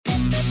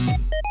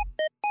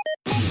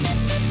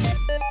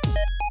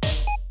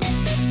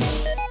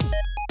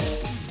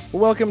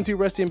Welcome to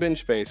Rusty and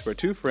Binge Face, where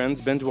two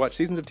friends binge watch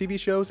seasons of TV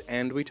shows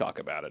and we talk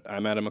about it.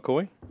 I'm Adam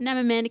McCoy. And I'm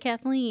Amanda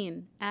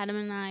Kathleen. Adam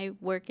and I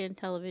work in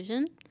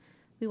television.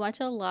 We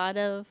watch a lot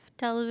of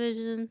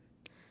television.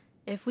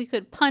 If we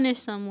could punish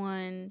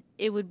someone,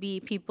 it would be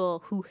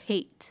people who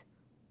hate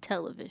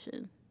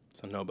television.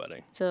 So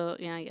nobody. So,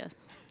 yeah, I guess.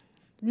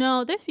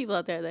 No, there's people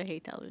out there that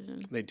hate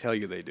television. They tell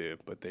you they do,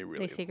 but they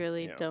really They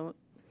secretly don't.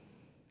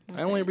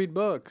 I only read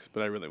books,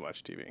 but I really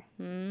watch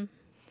TV.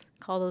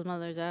 Call those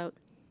mothers out.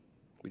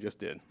 We just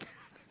did.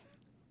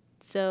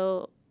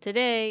 So,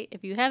 today,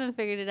 if you haven't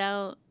figured it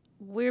out,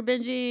 we're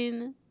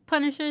binging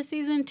Punisher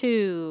Season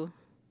 2.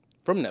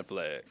 From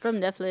Netflix. From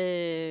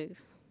Netflix.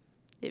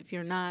 If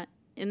you're not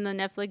in the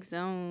Netflix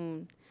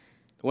zone.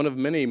 One of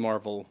many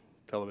Marvel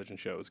television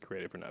shows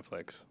created for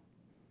Netflix.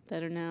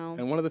 That are now.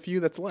 And one of the few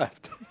that's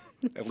left.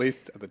 At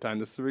least at the time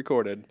this is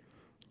recorded.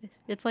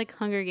 It's like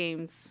Hunger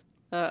Games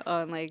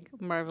on like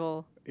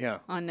Marvel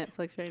on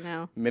Netflix right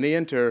now. Many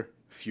enter,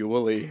 few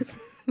will leave.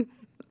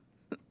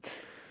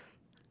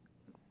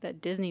 That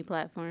Disney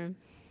platform.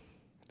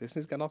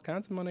 Disney's got all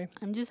kinds of money.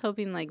 I'm just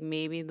hoping like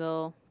maybe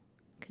they'll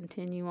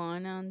continue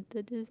on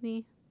the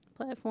Disney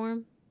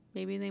platform.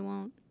 Maybe they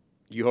won't.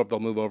 You hope they'll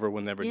move over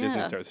whenever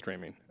Disney starts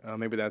streaming.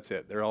 Maybe that's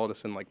it. They're all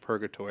just in like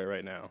purgatory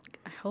right now.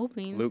 I'm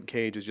hoping. Luke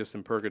Cage is just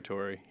in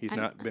purgatory. He's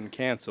not been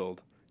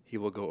canceled. He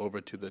will go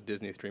over to the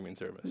Disney streaming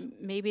service.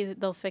 Maybe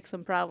they'll fix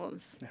some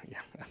problems.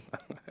 Yeah.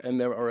 And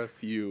there are a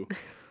few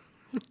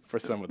for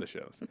some of the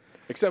shows.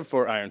 Except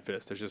for Iron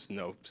Fist. There's just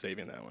no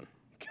saving that one.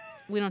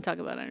 We don't talk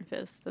about Iron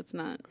Fist. That's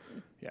not.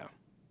 Yeah.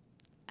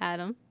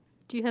 Adam,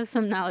 do you have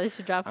some knowledge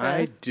to drop for us?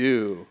 I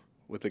do.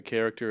 With a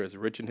character as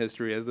rich in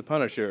history as the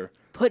Punisher.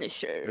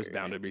 There's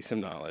bound to be some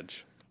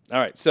knowledge. All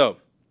right, so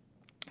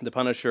the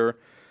Punisher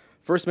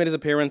first made his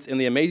appearance in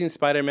The Amazing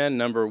Spider-Man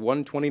number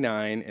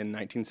 129 in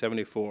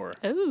 1974.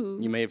 Oh.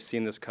 You may have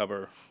seen this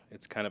cover.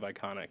 It's kind of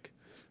iconic.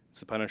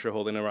 It's the Punisher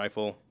holding a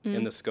rifle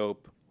in the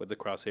scope with the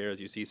crosshairs.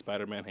 You see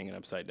Spider-Man hanging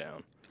upside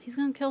down. He's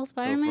going to kill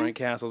Spider-Man? So Frank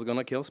Castle's going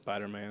to kill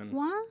Spider-Man.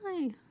 Why?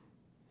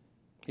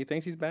 He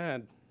thinks he's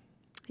bad.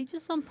 He's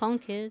just some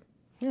punk kid.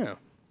 Yeah.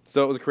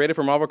 So it was created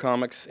for Marvel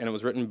Comics, and it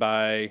was written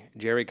by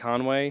Jerry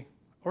Conway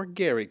or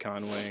Gary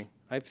Conway.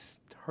 I've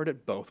heard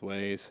it both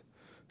ways.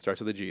 Starts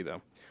with a G,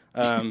 though.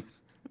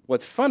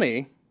 What's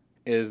funny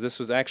is this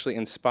was actually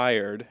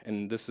inspired,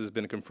 and this has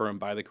been confirmed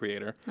by the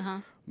creator,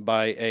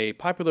 by a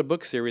popular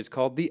book series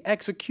called The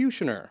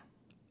Executioner,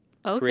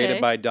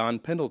 created by Don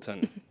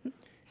Pendleton.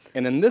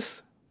 And in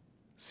this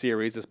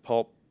series, this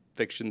pulp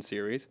fiction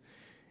series,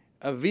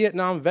 a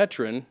Vietnam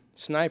veteran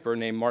sniper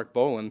named Mark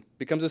Bolan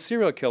becomes a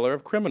serial killer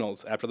of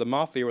criminals after the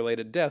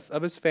mafia-related deaths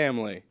of his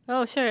family.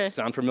 Oh, sure.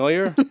 Sound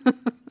familiar?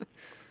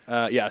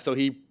 So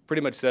he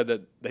pretty much said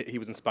that he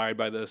was inspired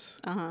by this.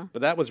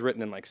 But that was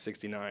written in like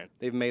 1969.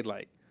 They've made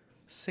like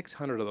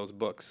 600 of those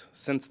books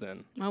since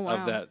then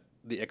of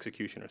the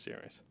Executioner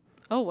series.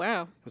 Oh,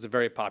 wow. It was a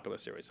very popular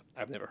series.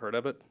 I've never heard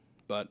of it,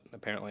 but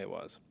apparently it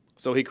was.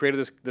 So he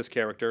created this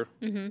character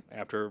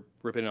after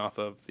ripping off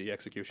of the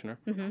Executioner.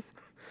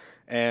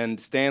 And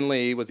Stan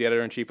Lee was the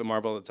editor-in-chief at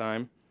Marvel at the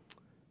time.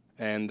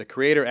 And the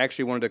creator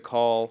actually wanted to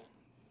call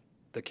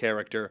the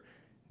character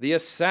the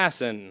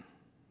Assassin.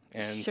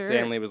 And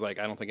Stan Lee was like,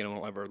 I don't think anyone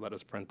will ever let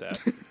us print that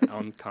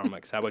on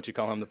comics. How about you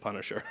call him the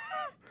Punisher?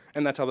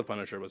 And that's how the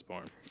Punisher was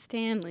born.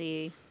 Stan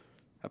Lee.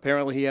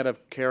 Apparently he had a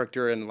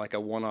character in like a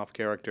one-off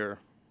character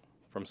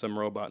from some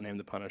robot named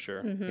the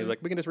Punisher. He was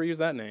like, we can just reuse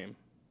that name.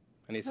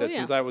 And he said,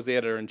 since I was the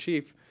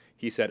editor-in-chief,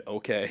 he said,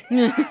 okay.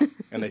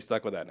 And they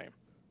stuck with that name.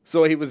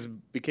 So he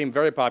became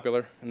very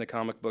popular in the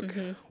comic book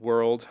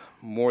world,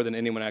 more than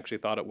anyone actually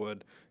thought it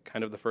would.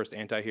 Kind of the first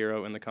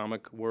anti-hero in the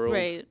comic world.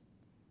 Right.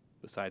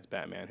 Besides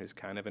Batman, who's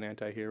kind of an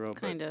anti-hero.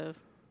 Kind of.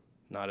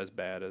 Not as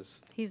bad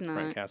as Frank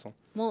Frank Castle.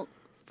 Well,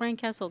 Frank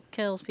Castle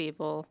kills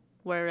people,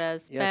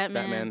 whereas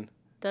Batman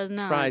does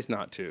not. Tries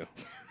not to.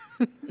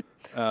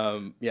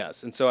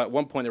 Yes, and so at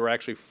one point there were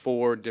actually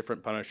 4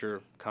 different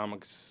Punisher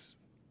comics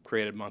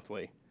created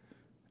monthly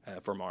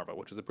for Marvel,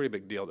 which was a pretty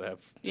big deal to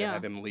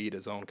have him lead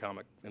his own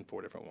comic in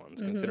 4 different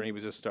ones, considering he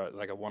was just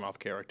like a one-off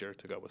character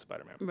to go with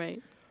Spider-Man.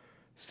 Right.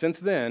 Since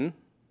then,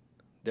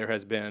 there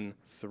has been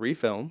 3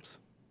 films.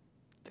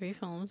 3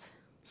 films.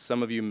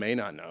 Some of you may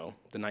not know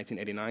the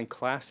 1989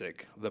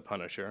 classic, The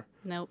Punisher.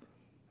 Nope.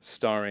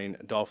 Starring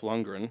Dolph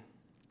Lundgren.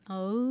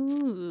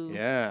 Oh.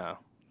 Yeah,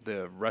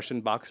 the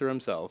Russian boxer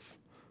himself.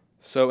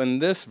 So in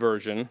this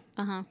version,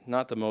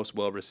 not the most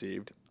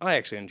well-received. I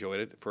actually enjoyed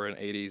it for an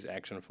 80s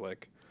action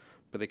flick.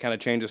 But they kind of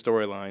changed the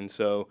storyline,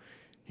 so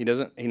he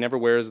never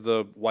wears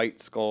the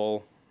white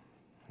skull,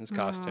 his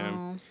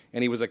costume.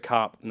 And he was a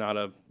cop, not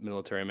a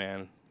military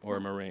man or a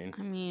Marine.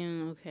 I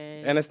mean,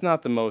 okay. And it's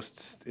not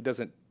it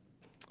doesn't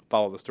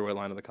follow the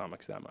storyline of the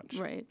comics that much.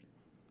 Right.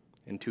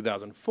 In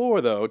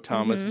 2004, though,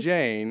 Thomas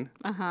Jane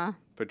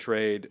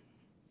portrayed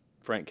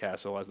Frank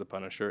Castle as the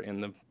Punisher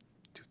in the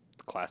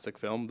classic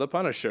film The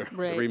Punisher,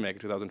 the remake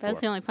of 2004. That's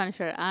the only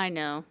Punisher I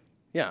know.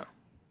 Yeah.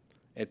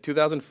 In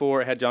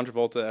 2004, it had John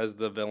Travolta as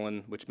the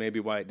villain, which may be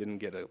why it didn't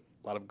get a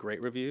a lot of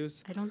great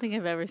reviews. I don't think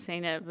I've ever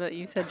seen it, but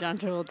you said John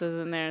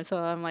Travolta's in there, so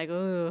I'm like,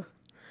 ooh,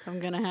 I'm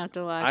gonna have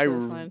to watch this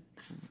one.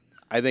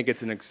 I think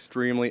it's an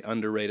extremely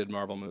underrated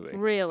Marvel movie.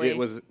 Really? It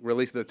was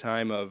released at the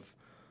time of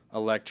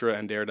Elektra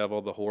and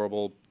Daredevil, the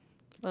horrible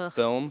Ugh,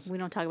 films. We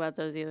don't talk about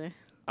those either.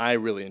 I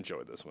really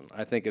enjoyed this one.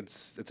 I think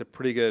it's a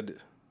pretty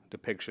good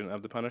depiction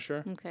of the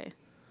Punisher. Okay.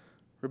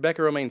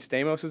 Rebecca Romaine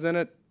Stamos is in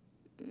it.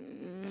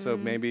 So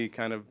maybe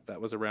kind of that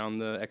was around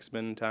the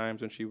X-Men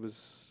times when she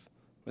was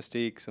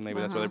Mystique, so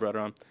maybe that's why they brought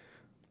her on.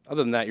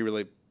 Other than that,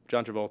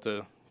 John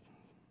Travolta,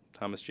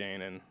 Thomas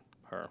Jane, and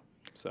her.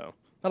 So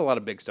not a lot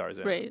of big stars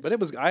in it. But it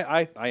was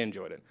I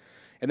enjoyed it.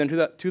 And then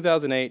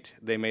 2008,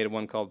 they made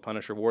one called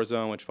Punisher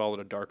Warzone, which followed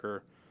a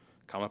darker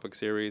comic book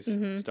series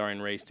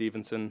starring Ray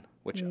Stevenson,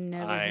 which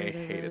I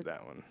hated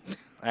that one.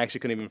 I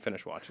actually couldn't even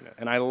finish watching it.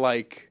 And I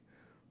like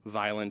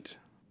violent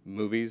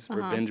movies,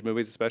 revenge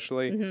movies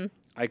especially.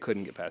 I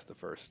couldn't get past the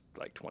first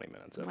 20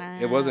 minutes of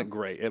it. It wasn't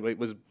great. It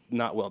was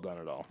not well done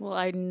at all. Well,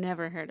 I'd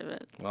never heard of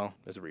it. Well,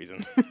 there's a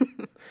reason.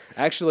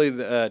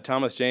 Actually,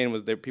 Thomas Jane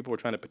people were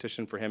trying to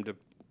petition for him to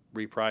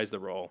reprise the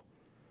role,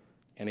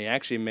 and he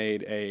actually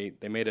made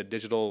a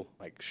digital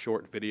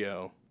short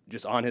video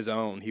just on his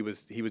own. He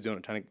was doing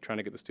it, trying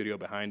to get the studio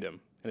behind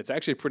him, and it's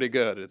actually pretty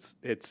good.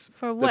 It's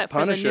for what, the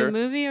Punisher, for the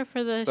new movie or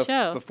for the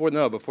show?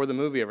 Before the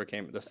movie ever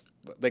came,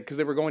 because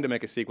they were going to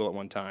make a sequel at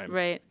one time.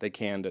 Right. They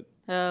canned it,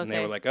 okay. And they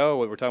were like, "Oh,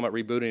 we're talking about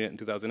rebooting it in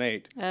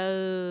 2008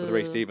 with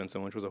Ray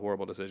Stevenson, which was a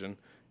horrible decision."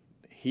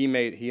 He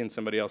and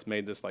somebody else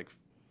made this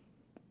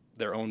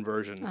their own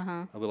version,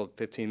 a little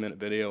 15-minute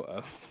video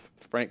of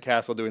Frank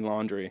Castle doing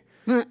laundry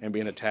and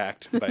being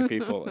attacked by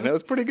people, and it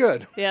was pretty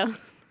good. Yeah.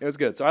 It was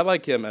good. So I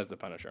like him as the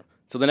Punisher.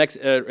 So the next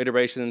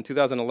iteration, in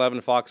 2011,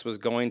 Fox was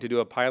going to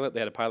do a pilot. They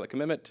had a pilot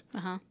commitment.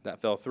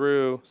 That fell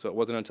through. So it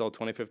wasn't until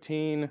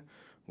 2015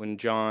 when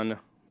John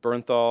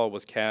Bernthal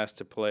was cast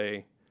to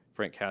play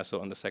Frank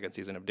Castle in the second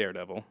season of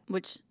Daredevil.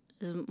 Which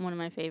is one of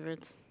my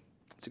favorites.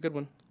 It's a good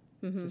one.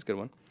 It's a good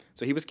one.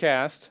 So he was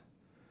cast.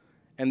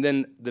 And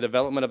then the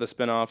development of a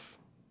spinoff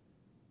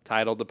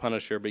titled The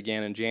Punisher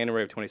began in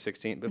January of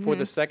 2016 before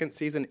the second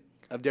season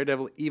of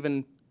Daredevil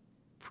even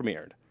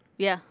premiered.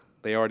 Yeah.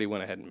 They already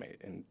went ahead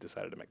and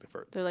decided to make the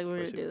first. They're like, we're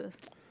going to do this.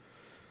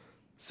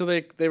 So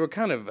they were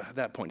kind of, at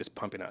that point, just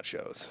pumping out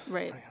shows.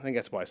 Right. I think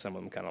that's why some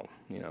of them kind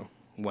of,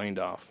 waned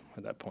off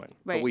at that point.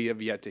 Right. But we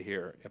have yet to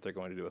hear if they're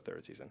going to do a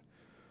third season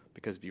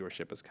because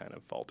viewership has kind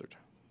of faltered.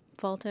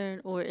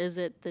 Faltered, or is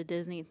it the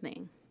Disney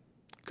thing?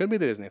 Could be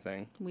the Disney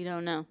thing. We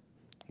don't know.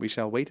 We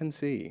shall wait and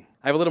see.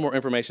 I have a little more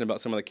information about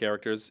some of the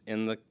characters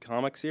in the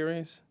comic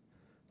series,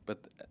 but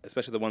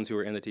especially the ones who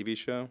are in the TV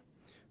show.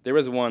 There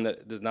is one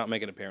that does not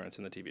make an appearance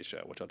in the TV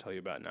show, which I'll tell you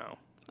about now.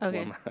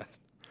 Okay.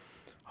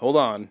 Hold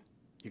on.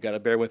 You got to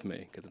bear with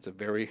me because it's a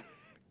very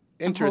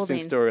interesting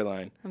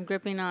storyline. I'm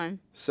gripping on.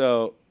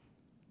 So,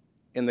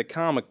 in the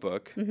comic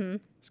book,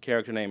 this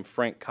character named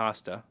Frank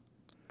Costa.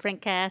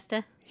 Frank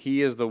Costa?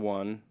 He is the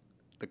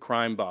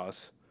crime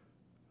boss,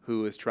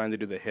 who is trying to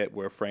do the hit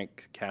where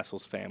Frank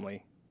Castle's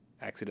family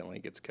accidentally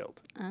gets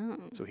killed. Oh.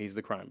 So he's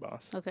the crime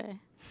boss. Okay.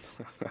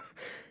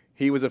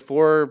 He was a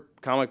 4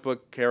 comic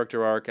book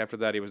character arc. After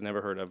that, he was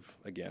never heard of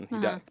again. He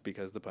died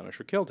because the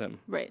Punisher killed him.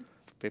 Right.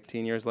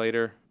 15 years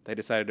later, they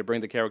decided to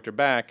bring the character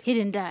back. He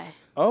didn't die.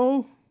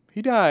 Oh,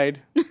 he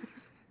died.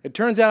 It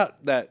turns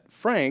out that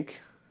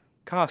Frank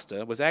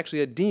Costa was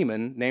actually a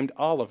demon named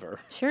Oliver.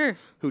 Sure.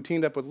 Who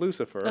teamed up with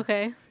Lucifer.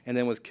 Okay. And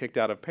then was kicked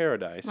out of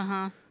paradise.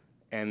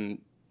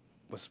 And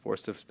was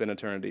forced to spend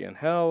eternity in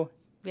hell.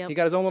 Yep. He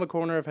got his own little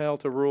corner of hell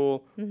to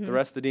rule. The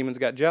rest of the demons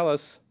got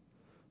jealous.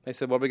 They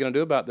said, what are we going to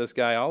do about this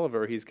guy,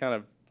 Oliver? He's kind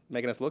of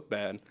making us look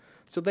bad.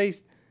 So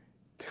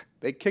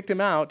they kicked him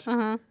out,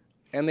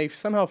 and they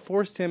somehow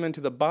forced him into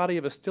the body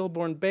of a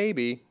stillborn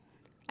baby.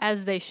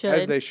 As they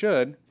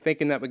should.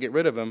 Thinking that would get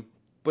rid of him.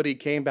 But he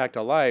came back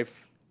to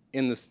life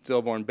in the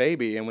stillborn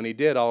baby, and when he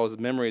did, all his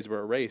memories were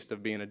erased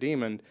of being a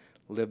demon,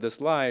 lived this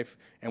life,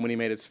 and when he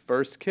made his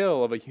first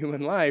kill of a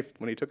human life,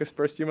 when he took his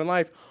first human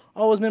life,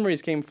 all his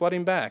memories came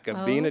flooding back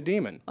of being a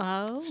demon.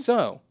 Oh.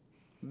 So,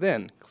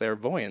 then,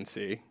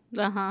 clairvoyancy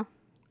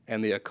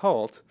and the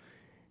occult,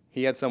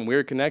 he had some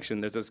weird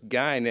connection. There's this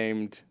guy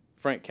named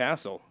Frank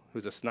Castle,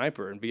 who's a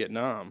sniper in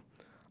Vietnam.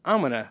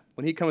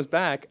 When he comes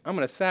back, I'm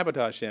going to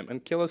sabotage him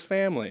and kill his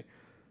family.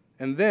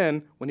 And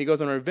then, when he goes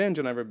on revenge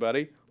on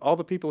everybody, all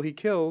the people he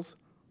kills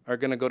are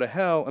going to go to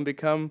hell and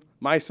become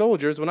my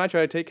soldiers when I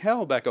try to take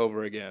hell back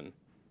over again.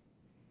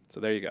 So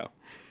there you go.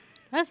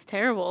 That's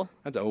terrible.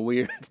 That's a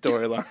weird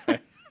storyline.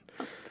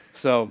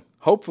 So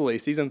hopefully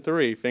season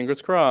 3,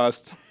 fingers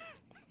crossed,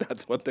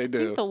 that's what they do.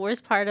 I think the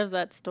worst part of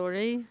that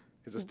story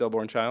is a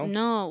stillborn child?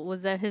 No,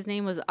 was that his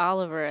name was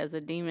Oliver as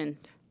a demon.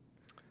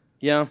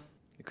 Yeah,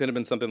 it could have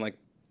been something like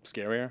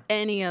scarier.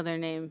 Any other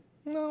name.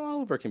 No,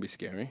 Oliver can be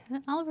scary.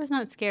 Oliver's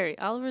not scary.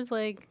 Oliver's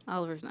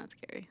not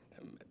scary.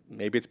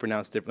 Maybe it's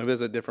pronounced different. Maybe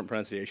there's a different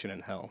pronunciation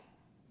in hell.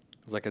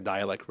 It's like a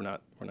dialect we're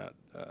not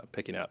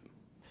picking up.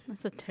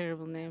 That's a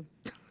terrible name.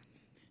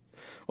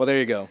 Well, there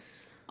you go.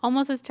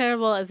 Almost as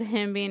terrible as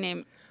him being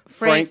named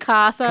Frank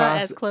Casa,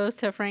 as close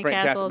to Frank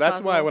Castle as That's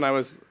possible. why when I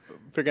was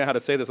figuring out how to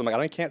say this, I'm like,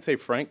 I can't say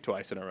Frank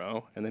twice in a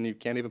row, and then you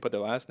can't even put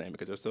their last name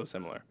because they're so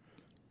similar.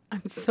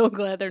 I'm so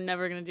glad they're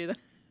never going to do that.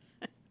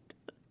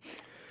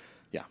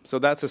 Yeah, so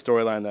that's a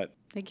storyline that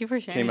Thank you for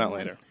sharing. came out one.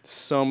 later.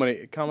 So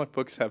many comic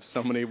books have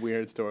so many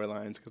weird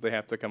storylines because they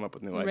have to come up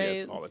with new ideas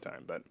Right. all the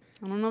time. But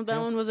I don't know if that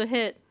one was a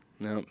hit.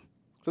 no.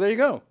 So there you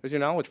go. There's your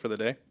knowledge for the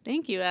day.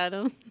 Thank you,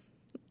 Adam.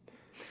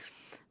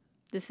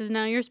 This is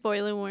now your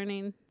spoiler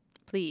warning.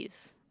 Please,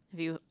 if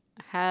you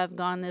have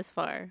gone this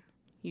far,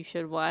 you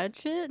should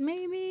watch it,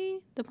 maybe.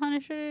 The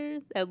Punisher.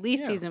 At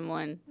least Yeah. season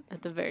 1,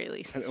 at the very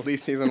least. At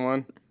least season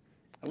 1.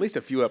 At least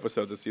a few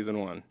episodes of season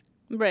 1.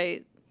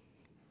 Right.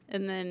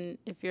 And then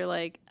if you're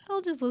like,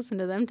 I'll just listen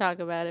to them talk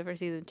about it for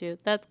season 2,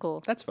 that's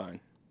cool. That's fine.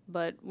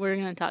 But we're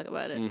going to talk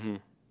about it. Mm-hmm.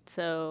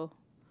 So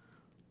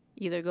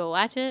either go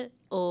watch it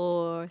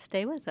or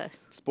stay with us.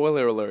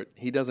 Spoiler alert,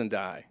 he doesn't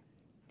die.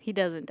 He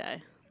doesn't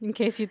die. In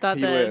case you thought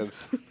He that.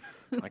 lives.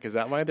 Like, is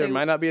that why there They-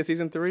 might not be a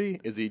season 3?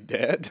 Is he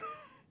dead?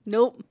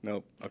 Nope.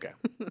 Nope. Okay.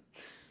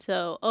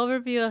 So,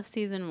 overview of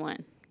season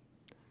 1.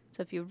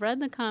 So, if you've read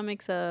the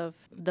comics of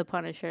The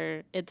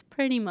Punisher, it's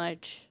pretty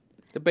much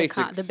The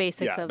basics. the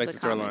basics of the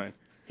basic comics. storyline.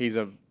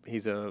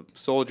 He's a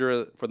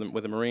soldier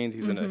with the Marines.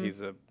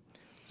 He's a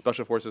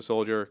special forces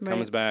soldier. Right.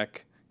 Comes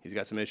back. He's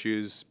got some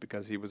issues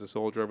because he was a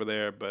soldier over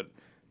there, but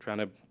trying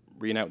to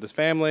reunite with his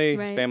family.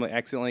 His Right. family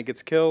accidentally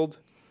gets killed.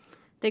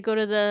 they go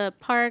to the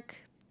park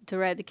to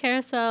ride the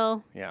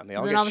carousel. Yeah, and they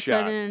all And then get all of a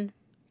shot, sudden,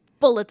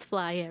 bullets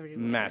fly everywhere.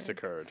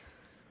 massacred.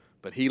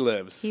 But he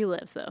lives, He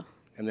lives, though.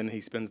 and then he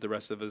spends the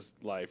rest of his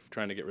life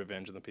trying to get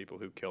revenge on the people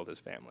who killed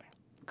his family.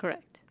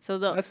 Correct. So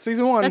the That's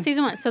season 1. That's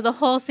season 1. So the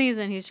whole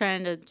season, he's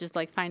trying to just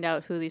like find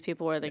out who these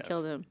people were that Yes.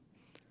 killed him,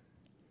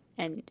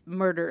 and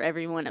murder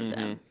every one of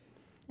them.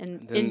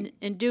 And Then-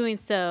 in doing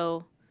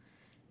so,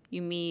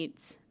 you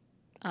meet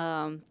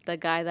the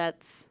guy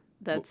that's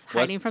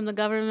hiding from the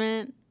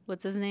government.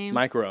 What's his name?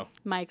 Micro.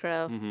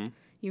 Micro. Mm-hmm.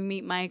 You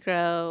meet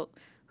Micro,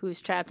 who's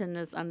trapped in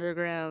this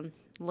underground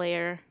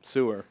lair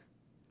Sewer.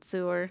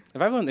 sewer.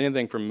 If I've learned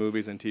anything from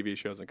movies and TV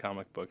shows and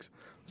comic books,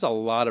 there's a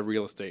lot of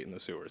real estate in the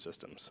sewer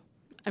systems,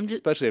 I'm just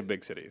especially in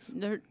big cities.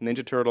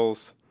 Ninja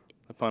Turtles,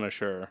 The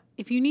Punisher,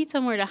 if you need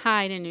somewhere to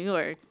hide in New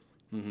York,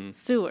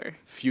 sewer.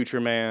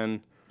 Future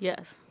Man,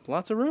 Yes,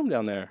 lots of room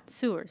down there.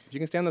 sewers. You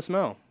can stand the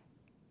smell.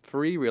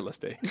 Free real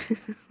estate.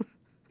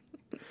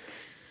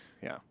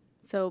 Yeah.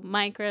 So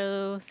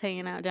Micro's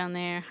hanging out down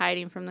there,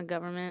 hiding from the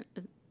government,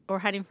 or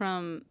hiding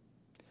from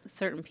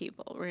certain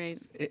people, right?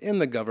 In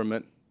the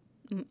government,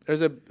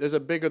 there's a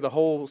bigger, the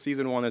whole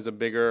season 1 is a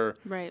bigger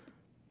Right.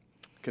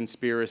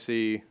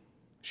 conspiracy,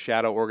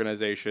 shadow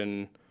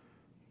organization,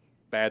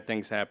 bad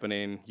things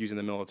happening, using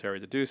the military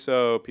to do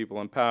so, people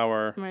in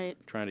power, Right.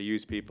 trying to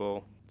use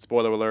people.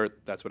 Spoiler alert,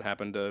 that's what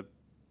happened to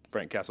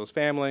Frank Castle's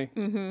family.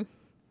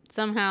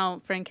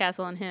 Somehow Frank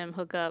Castle and him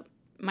hook up.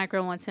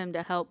 Micro wants him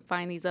to help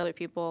find these other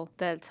people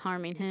that's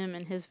harming him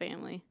and his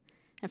family.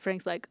 And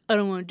Frank's like, I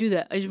don't want to do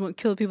that. I just want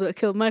to kill the people that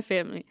killed my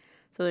family.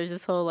 So there's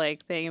this whole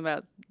like thing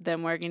about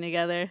them working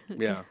together.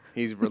 Yeah,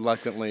 he's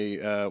reluctantly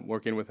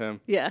working with him.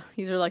 Yeah,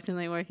 he's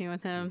reluctantly working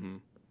with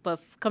him. But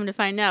come to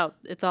find out,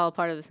 it's all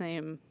part of the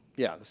same.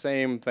 Yeah, the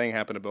same thing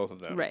happened to both of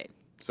them. Right.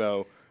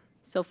 So,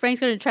 So Frank's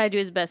going to try to do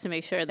his best to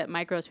make sure that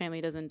Micro's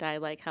family doesn't die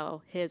like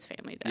how his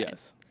family died.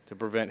 yes, to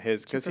prevent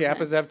his, because he prevent.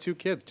 happens to have 2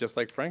 kids, just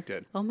like Frank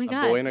did. Oh my a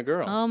God. boy and a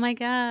girl. Oh my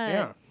God.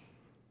 Yeah.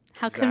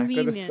 How Exactly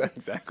convenient.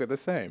 exactly the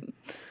same.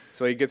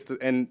 So he gets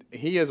and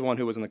he is one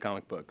who was in the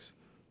comic books.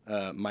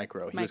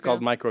 Micro. He was Micro.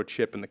 called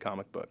Microchip in the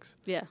comic books.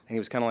 Yeah. And he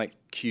was kind of like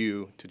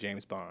Q to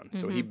James Bond.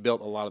 So he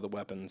built a lot of the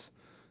weapons,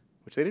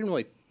 which they didn't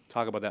really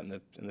talk about that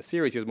in the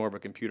series. He was more of a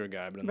computer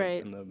guy, but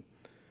Right.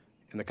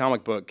 in the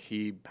comic book,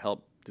 he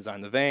helped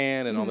design the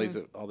van and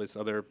all this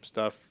other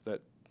stuff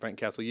that Frank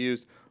Castle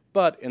used.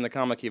 But in the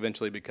comic, he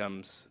eventually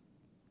becomes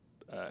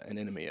an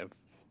enemy of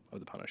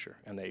the Punisher,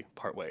 and they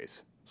part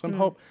ways. So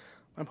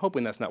I'm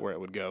hoping that's not where it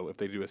would go if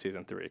they do a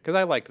season 3, because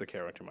I liked the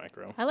character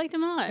Micro. I liked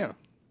him a lot. Yeah.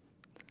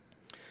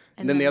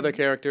 And then the other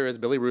character is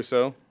Billy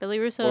Russo, Billy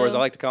Russo. or as I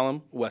like to call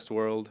him,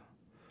 Westworld.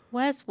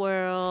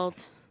 Westworld.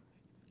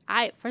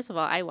 First of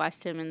all, I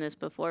watched him in this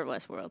before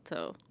Westworld,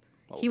 so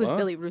he was what?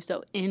 Billy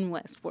Russo in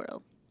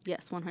Westworld.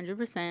 Yes,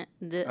 100%.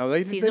 Oh,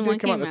 they season did 1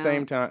 come out came at the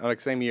same time,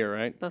 like same year,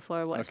 right?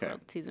 before Westworld,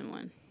 season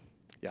 1.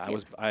 Yeah,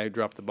 Yes. I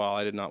dropped the ball.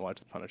 I did not watch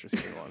the Punisher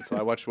season 1, so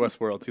I watched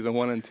Westworld season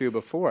 1 and 2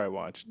 before I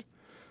watched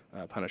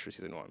Punisher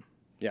season 1.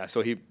 Yeah,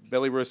 so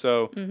Billy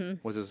Russo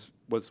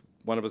was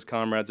one of his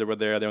comrades over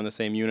there. They're in the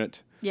same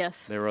unit.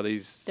 Yes. There were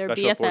these They're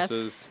special BFFs.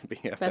 forces,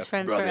 BFFs, Best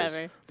friends brothers.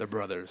 forever. They're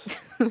brothers.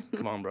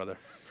 Come on, brother.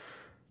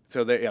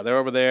 So they're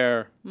over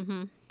there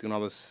doing all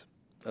this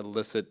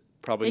illicit,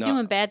 probably They're not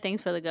doing bad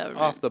things for the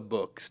government. off the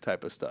books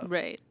type of stuff.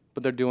 Right.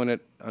 But they're doing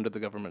it under the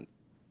government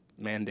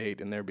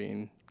mandate, and they're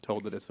being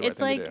told that it's the right It's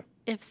thing like to do.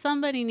 if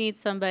somebody needs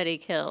somebody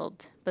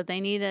killed, but they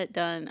need it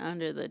done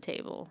under the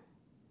table,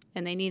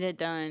 and they need it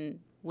done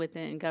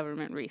within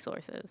government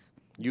resources.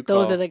 You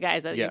Those call- are the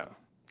guys that Yeah.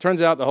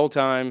 Turns out the whole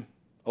time,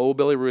 old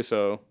Billy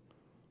Russo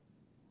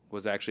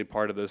was actually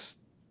part of this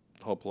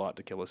whole plot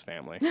to kill his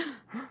family.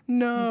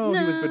 No,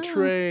 he was No.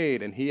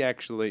 betrayed, and he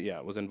actually,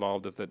 was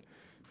involved with it.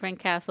 Frank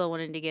Castle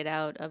wanted to get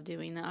out of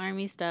doing the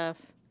army stuff.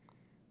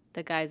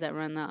 The guys that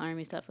run the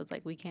army stuff was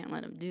like, we can't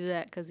let him do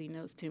that because he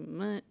knows too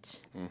much.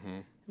 Mm-hmm.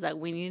 It's like,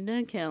 we need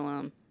to kill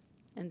him.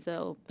 And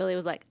so Billy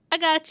was like, I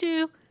got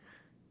you.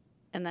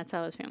 And that's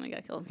how his family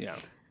got killed. Yeah,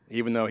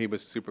 even though he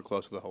was super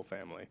close with the whole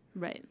family.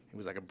 Right. He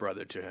was like a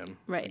brother to him.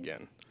 Right.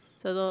 Again.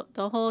 So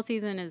the whole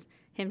season is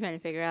him trying to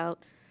figure out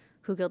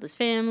who killed his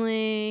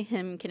family,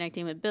 him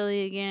connecting with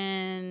Billy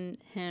again,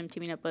 him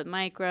teaming up with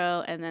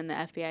Micro, and then the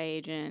FBI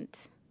agent,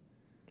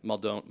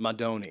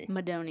 Madoni.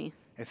 Madoni.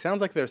 It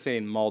sounds like they're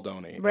saying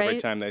Maldoni every Right?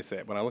 time they say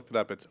it. When I looked it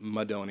up, it's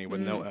Madoni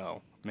with no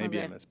L. Maybe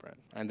I Okay. misread.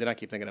 And then I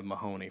keep thinking of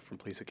Mahoney from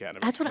Police Academy.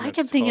 That's what and I it's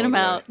kept thinking totally-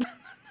 about.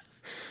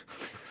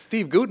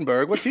 Steve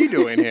Gutenberg, what's he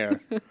doing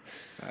here?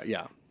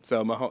 Yeah.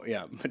 So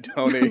Madoni.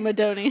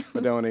 Madoni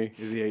Madoni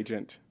is the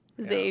agent.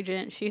 is Yeah. the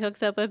agent. She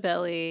hooks up with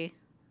Billy.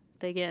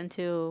 They get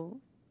into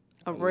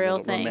a real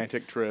little thing.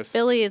 romantic tryst.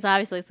 Billy is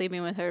obviously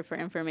sleeping with her for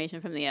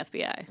information from the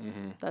FBI.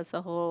 Mm-hmm. That's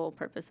the whole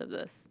purpose of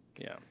this.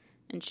 Yeah.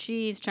 And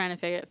she's trying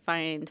to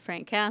find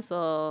Frank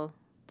Castle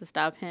to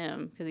stop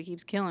him because he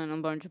keeps killing a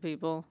bunch of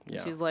people. And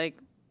Yeah. she's like,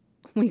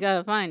 we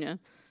gotta find him.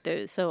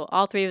 So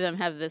all three of them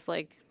have this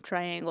like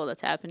triangle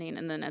that's happening,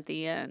 and then at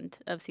the end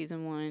of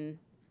season 1,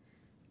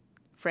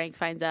 Frank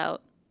finds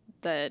out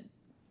that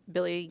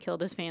Billy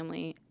killed his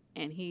family,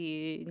 and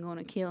he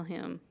gonna kill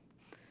him.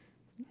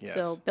 Yes.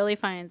 So Billy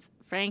finds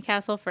Frank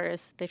Castle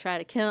first. They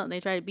try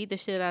to beat the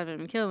shit out of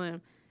him and kill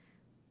him.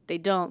 They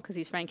don't because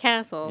he's Frank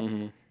Castle.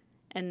 Mm-hmm.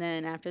 And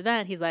then after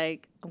that, he's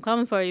like, I'm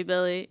coming for you,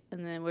 Billy.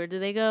 And then where do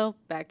they go?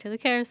 Back to the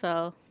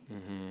carousel.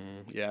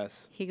 Mm-hmm.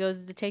 Yes. He goes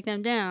to take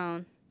them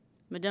down.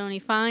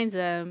 Madoni finds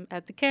them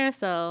at the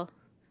carousel.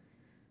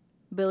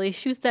 Billy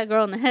shoots that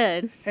girl in the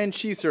head, And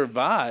she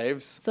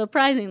survives.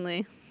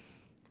 surprisingly.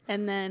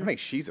 And I then, think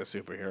she's a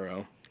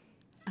superhero.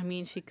 I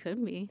mean, she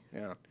could be.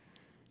 Yeah.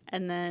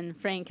 And then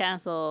Frank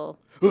Castle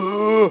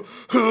Goes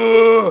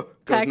nuts.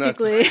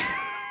 practically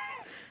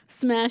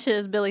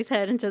smashes Billy's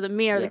head into the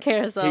mirror of the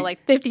carousel He-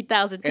 like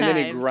 50,000 times. And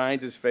then he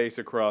grinds his face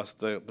across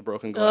the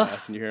broken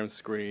glass, and you hear him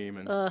scream.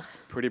 And Ugh,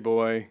 pretty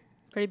boy,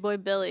 pretty boy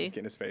Billy. he's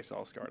getting his face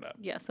all scarred up.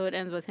 Yeah, so it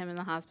ends with him in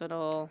the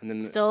hospital, And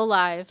then still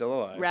alive, Still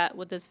alive.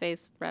 with his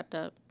face wrapped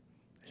up.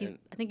 And-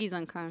 I think he's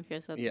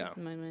unconscious at Yeah.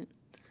 the moment.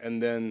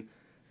 And then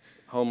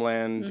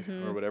Homeland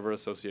Mhm. or whatever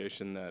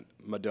association that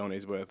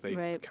Madoni's with, they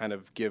Right. kind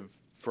of give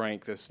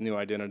Frank this new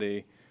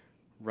identity,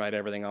 write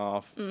everything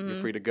off. You're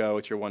Mhm. free to go.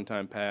 It's your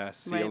one-time pass.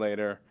 See you Right.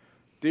 later.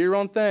 Do your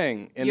own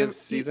thing. End You of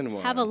season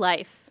 1. Have a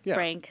life, Yeah.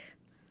 Frank.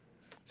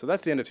 So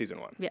that's the end of season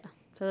 1. Yeah.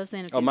 So that's the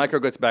end of Oh, season Micro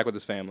one. gets back with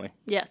his family.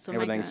 Yeah, so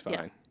Everything's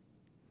Micro, fine.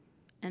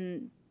 yeah.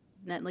 And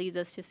that leads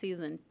us to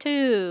season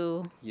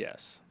 2,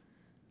 Yes.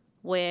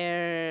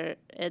 where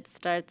it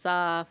starts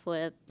off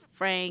with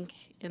Frank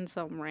in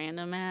some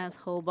random ass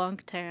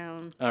Hobunk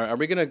town. All right, are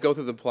we going to go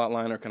through the plot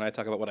line, or can I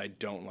talk about what I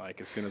don't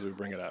like as soon as we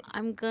bring it up?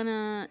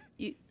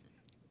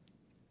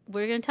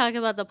 We're gonna talk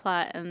about the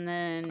plot, and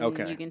then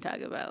Okay. you can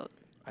talk about.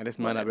 I just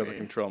might not be able to Whatever.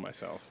 control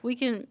myself. We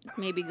can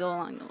maybe go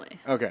along the way.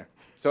 Okay.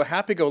 So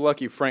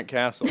happy-go-lucky Frank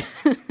Castle,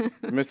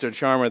 Mr.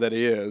 Charmer that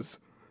he is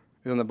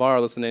in the bar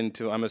listening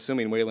to, I'm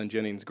assuming, Waylon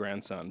Jennings'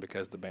 grandson,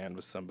 because the band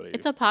was somebody.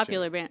 It's a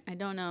popular band. I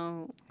don't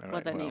know All what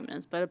right, that well. name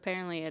is, but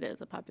apparently it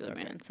is a popular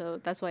Okay. band. So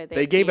that's why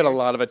They gave it a appear.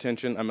 lot of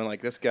attention. I mean,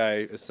 like, this guy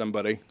is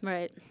somebody.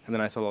 Right. And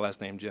then I saw the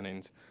last name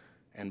Jennings,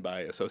 and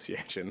by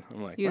association,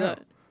 I'm like, You wow.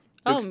 thought-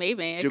 Oh, Dukes-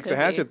 maybe. It Dukes could of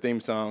be. Hazzard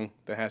theme song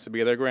that has to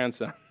be their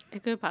grandson.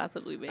 It could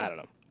possibly be. I don't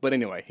know. But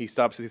anyway, he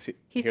stops to hear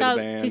He the stopped.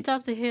 band. He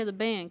stopped to hear the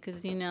band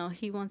because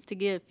he wants to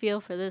get a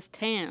feel for this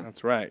town.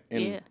 That's right.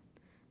 In Yeah,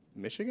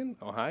 Michigan?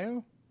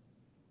 Ohio?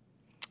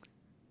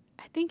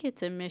 I think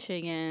it's in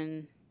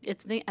Michigan.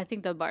 I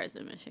think the bar's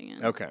in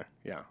Michigan. Okay,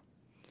 yeah.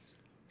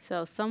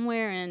 So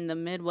somewhere in the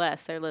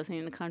Midwest, they're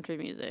listening to country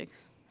music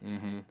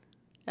Mm-hmm.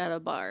 at a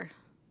bar,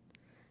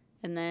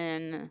 and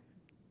then,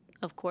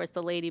 of course,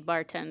 the lady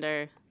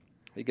bartender.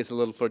 He gets a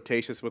little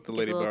flirtatious with the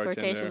lady gets a little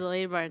flirtatious with the bartender.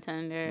 lady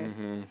bartender.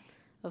 Mm-hmm.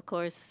 Of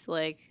course,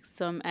 like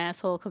some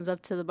asshole comes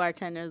up to the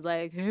bartender, is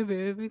like, "Hey,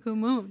 baby,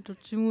 come on, don't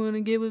you want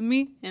to get with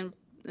me?" And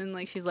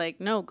like she's like,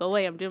 "No, go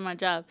away, I'm doing my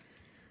job."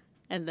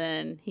 And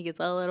then he gets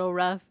a little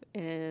rough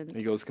and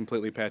He goes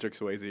completely Patrick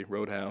Swayze,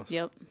 Roadhouse.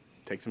 yep,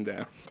 Takes him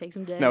down. takes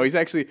him down. No, he's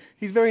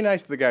very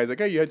nice to the guy. He's like,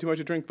 hey, you had too much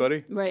to drink,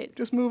 buddy. right.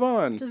 Just move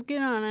on. Just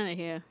get on out of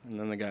here. And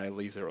then the guy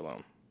leaves her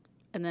alone.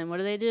 And then what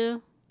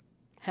do?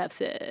 Have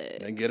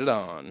sex. And get it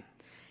on.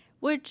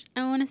 Which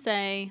I want to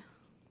say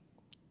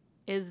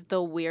is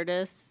the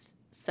weirdest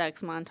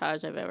sex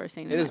montage I've ever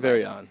seen. It is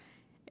very life. odd.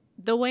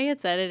 The way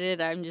it's edited,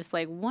 I'm just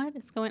like, what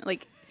is going?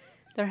 Like,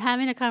 they're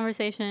having a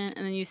conversation,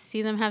 and then you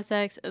see them have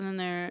sex, and then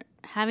they're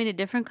having a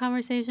different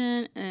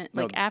conversation, and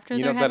like after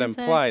you they're know that having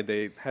implied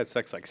they had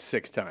sex like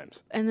 6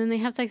 times. and then they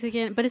have sex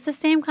again. But it's the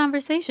same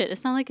conversation.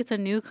 It's not like it's a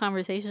new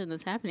conversation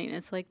that's happening.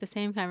 It's like the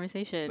same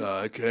conversation.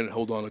 I can't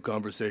hold on a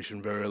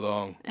conversation very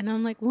long. And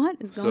I'm like, what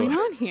is going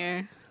on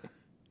here?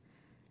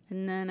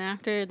 And then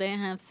after they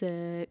have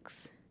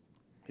sex,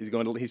 He's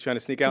trying to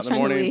sneak out he's in the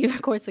trying to morning. leave.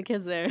 Of course, the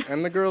kid's there.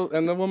 And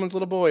the woman's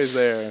little boy is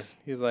there.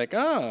 He's like,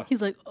 ah.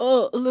 He's like,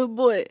 "Oh, little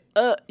boy,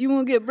 you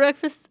want to get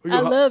breakfast?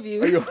 I love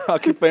you." Are you a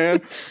hockey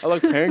fan? I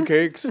like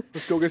pancakes.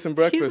 Let's go get some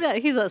breakfast.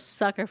 He's a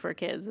sucker for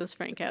kids, this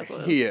Frank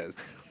Castle is. He is.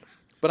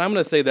 But I'm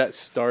going to say that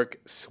stark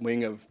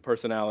swing of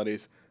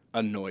personalities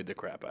annoyed the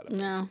crap out of me.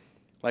 No.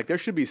 Like, there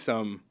should be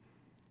some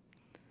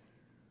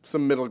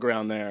middle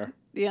ground there.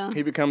 Yeah.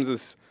 He becomes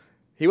this...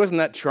 He wasn't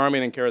that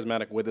charming and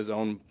charismatic with his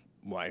own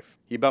wife.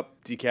 He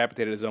about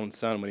decapitated his own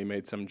son when he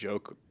made some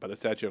joke about the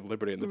Statue of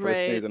Liberty in the first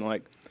Right. season.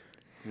 Like,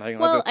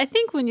 Well, I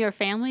think when your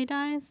family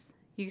dies,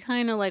 you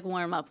kind of like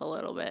warm up a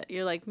little bit.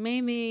 You're like,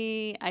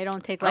 maybe I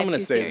don't take life I'm gonna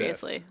too say this.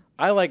 seriously.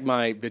 I like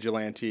my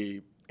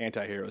vigilante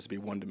anti-heroes to be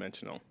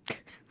one-dimensional.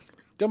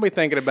 Don't be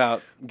thinking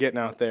about getting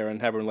out there and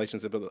having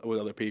relationships with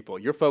other people.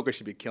 Your focus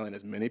should be killing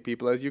as many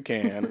people as you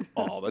can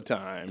all the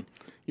time.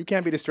 You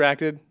can't be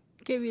distracted.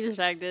 Can't be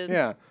distracted.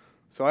 Yeah.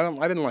 So I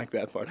didn't like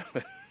that part of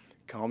it.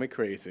 Call me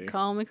crazy.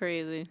 Call me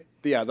crazy.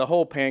 Yeah, the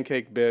whole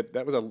pancake bit,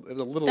 it was a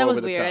little That over was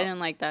the weird. top. I didn't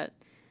like that.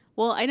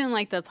 Well, I didn't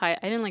like I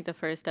didn't like the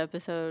first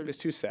episode. There's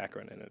too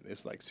saccharine in it.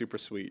 It's like super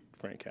sweet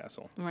Frank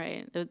Castle.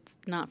 Right. It's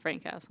not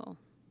Frank Castle.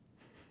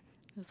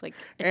 It's like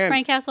it's And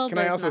Frank Castle. Can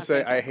but I it's also not say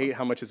Frank I Castle. hate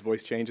how much his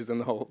voice changes in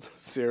the whole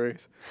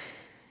series.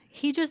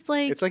 He just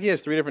like It's like he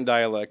has 3 different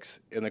dialects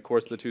in the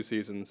course of the 2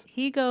 seasons.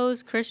 he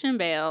goes Christian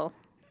Bale,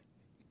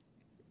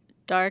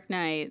 Dark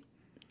Knight,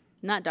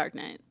 not Dark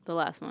Knight, the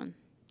last one.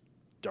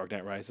 Dark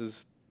Knight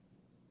Rises.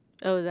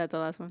 Oh, is that the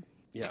last one?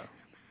 Yeah.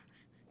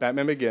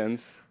 Batman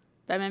Begins.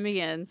 Batman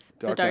Begins,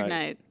 Dark The Dark Knight.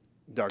 Knight,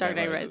 Dark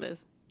Knight Rises.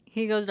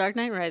 He goes Dark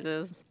Knight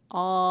Rises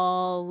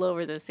all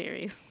over the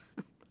series.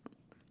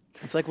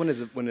 It's like when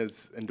his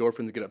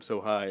endorphins get up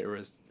so high, or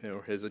his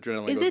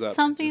adrenaline Is goes it up.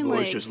 something his voice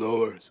like- just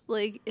lowers.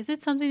 Like, is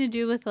it something to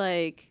do with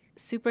like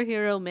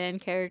superhero man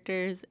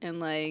characters and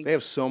like They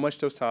have so much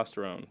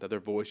testosterone that their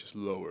voice just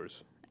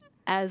lowers.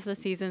 as the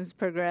seasons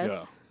progress?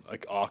 Yeah,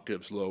 like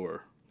octaves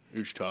lower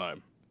each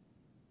time.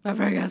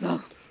 Frank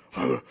Castle.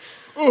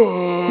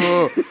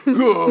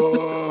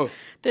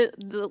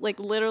 Like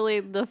literally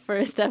the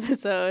first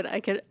episode, I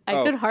could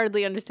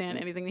hardly understand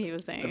anything that he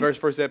was saying. The very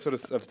first episode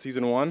of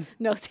season 1?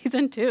 No,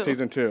 season 2.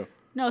 Season 2.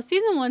 No,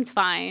 season 1's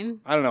fine.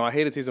 I don't know. I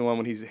hated season 1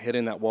 when he's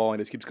hitting that wall and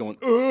just keeps going,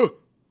 with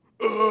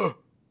I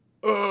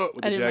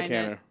the didn't mind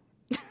jackhammer.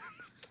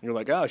 You're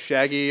like, oh,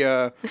 shaggy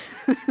guy.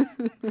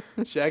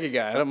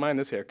 I don't mind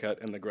this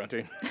haircut and the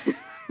grunting.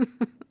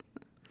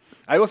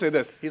 I will say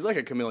this. He's like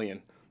a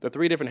chameleon. The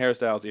 3 different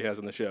hairstyles he has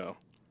in the show,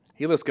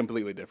 he looks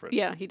completely different.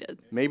 Yeah, he did.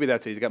 Maybe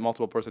that's it. He's got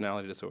multiple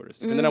personality disorders.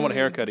 Depending on what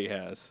haircut he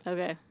has.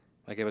 Okay.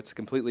 Like if it's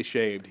completely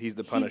shaved, he's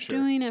the Punisher.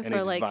 He's doing it and for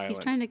he's like violent. he's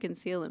trying to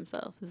conceal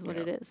himself is what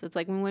Yeah. it is. It's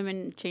like when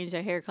women change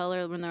their hair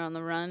color when they're on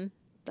the run.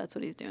 That's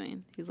what he's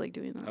doing. He's like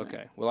doing that.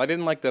 Okay. Well, I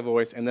didn't like the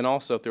voice, and then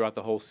also throughout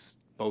the whole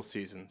both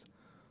seasons,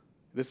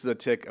 this is a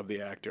tick of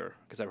the actor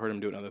because I've heard him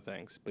doing other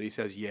things, but he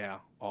says "yeah"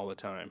 all the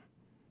time.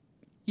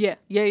 Yeah.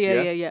 Yeah? Yeah.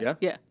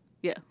 Yeah.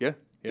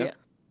 Yeah.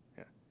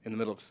 In the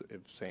middle of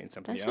saying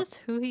something. That's Yeah. just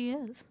who he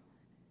is.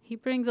 He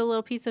brings a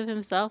little piece of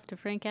himself to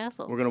Frank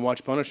Castle. We're gonna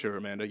watch Punisher,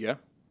 Amanda. Yeah.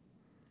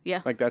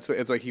 Yeah. Like that's what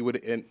it's like. He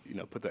would,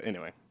 put that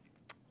anyway.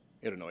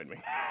 It annoyed me.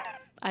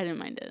 I didn't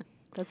mind it.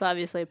 That's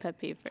obviously a pet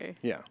peeve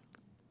Yeah.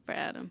 for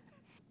Adam.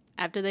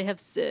 After they have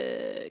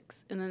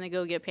sex, and then they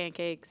go get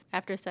pancakes.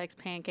 After sex,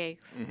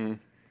 pancakes Mm-hmm.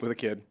 With a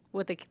kid.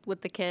 with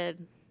the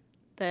kid.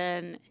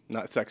 Then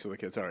Not sex with a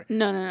kid. Sorry.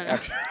 no.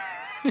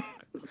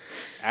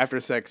 After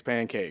sex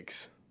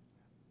pancakes,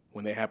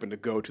 when they happen to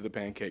go to the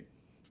pancake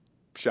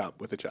shop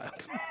with the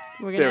child.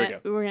 We're There we gonna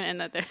go. we're gonna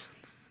end that there.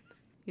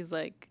 He's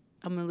like,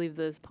 I'm gonna leave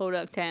this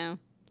podunk town,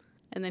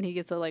 and then he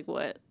gets a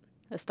stoplight.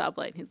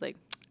 And he's like,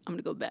 I'm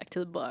gonna go back to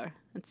the bar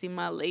and see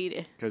my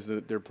lady. Because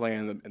they're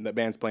playing, and the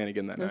band's playing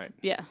again that night.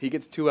 Yeah, He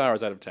gets 2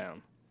 hours out of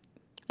town,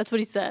 that's what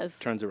he says.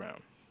 turns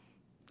around.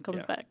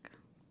 Comes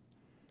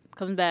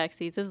Yeah. back,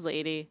 sees his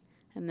lady,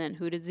 and then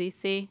who does he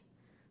see?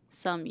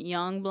 Some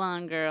young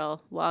blonde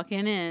girl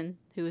walking in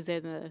who was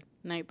there the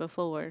night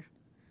before,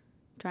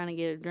 trying to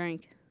get a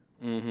drink,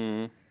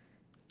 Mm-hmm.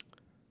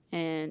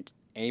 and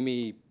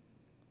Amy,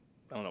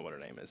 I don't know what her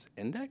name is.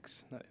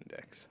 Index? Not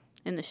Index.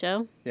 in the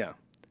show, Yeah.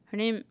 her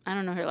name, I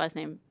don't know her last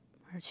name.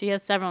 She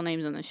has several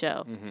names in the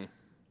show, Mm-hmm.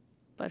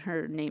 but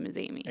her name is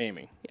Amy.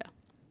 Amy.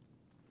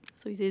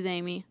 So he sees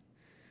Amy.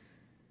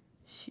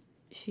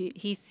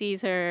 He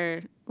sees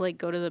her like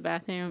go to the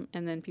bathroom,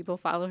 and then people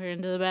follow her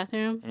into the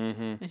bathroom,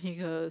 Mm-hmm. and he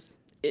goes,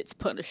 "It's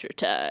Punisher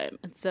time!"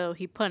 And so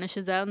he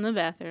punishes out in the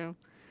bathroom.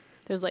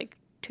 There's like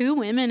 2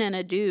 women and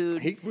a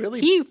dude.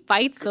 He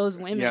fights those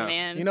women, Yeah.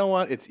 man. You know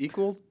what? It's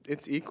equal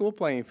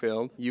playing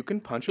field. You can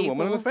punch a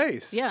woman in the Equal.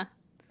 face. Yeah,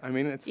 I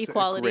mean, it's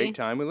equality, a great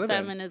time we live in.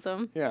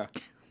 feminism. Yeah.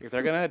 If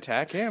they're going to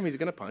attack him, he's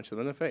going to punch them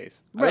in the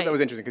face. I thought Right. that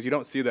was interesting because you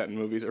don't see that in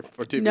movies or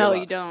TV. a No, lot.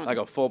 you don't. Like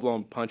a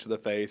full-blown punch to the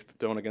face,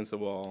 thrown against the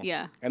wall.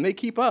 Yeah. And they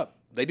keep up.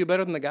 They do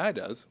better than the guy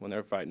does when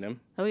they're fighting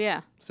him. Oh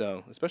yeah.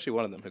 So, especially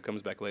one of them who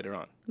comes back later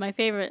on. My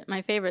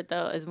favorite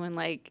though is when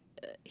like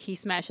he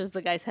smashes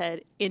the guy's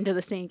head into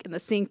the sink, and the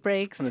sink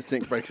breaks. And the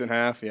sink breaks in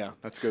half. Yeah,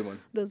 that's a good one.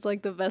 That's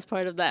like the best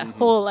part of that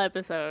whole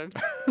episode.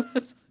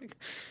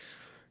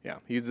 Yeah,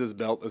 he uses his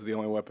belt as the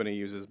only weapon he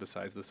uses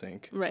besides the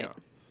sink. Right. Yeah.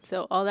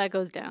 So all that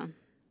goes down.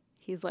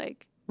 He's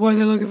like, "Why are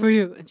they looking for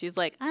you?" And she's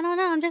like, "I don't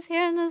know. I'm just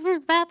here in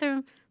this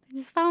bathroom. They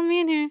just found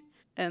me in here."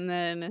 And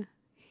then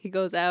he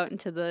goes out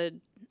into the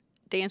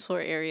dance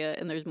floor area,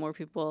 and there's more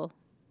people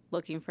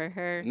looking for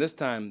her. And this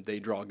time they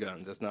draw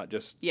guns. It's not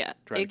just Yeah,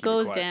 trying to it keep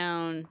goes quiet.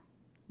 down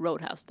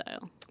Roadhouse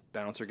style.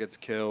 Bouncer gets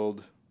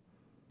killed.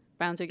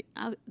 Bouncer.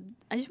 I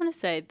just want to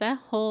say that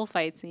whole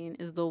fight scene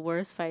is the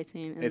worst fight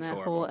scene in It's that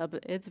horrible. whole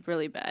episode. It's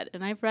really bad.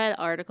 And I've read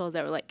articles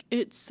that were like,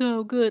 "It's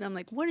so good." I'm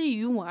like, "What are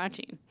you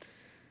watching?"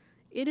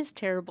 It is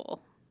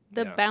terrible.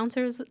 The Yeah.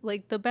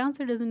 the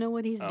bouncer doesn't know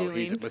what he's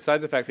doing.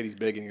 Besides the fact that he's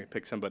big and he can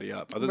pick somebody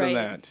up. Other Right.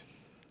 than that,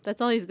 That's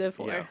all he's good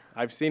for. yeah,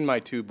 I've seen my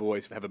two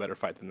boys have a better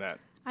fight than that.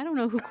 I don't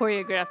know who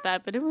choreographed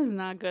that, but it was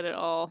not good at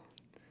all.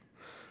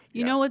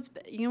 You Yeah. know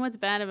what's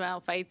bad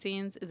about fight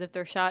scenes is if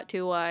they're shot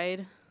too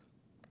wide,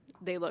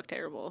 they look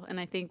terrible. And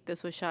I think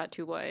this was shot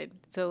too wide,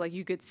 so like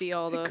you could see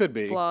all the could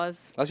be.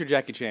 flaws. Unless you're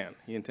Jackie Chan,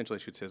 he intentionally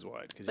shoots his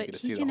wide because you But get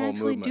to he see the can whole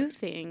actually movement. do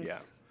things. Yeah,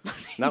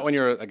 not when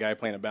you're a guy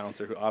playing a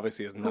bouncer who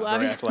obviously is not Who very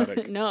obviously-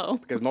 athletic. No.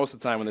 Because most of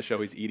the time in the show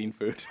he's eating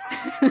food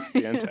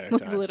the entire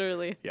time.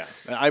 Literally. Yeah,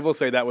 and I will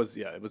say that was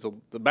the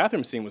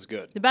bathroom scene was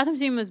good. The bathroom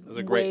scene was was a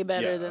way great-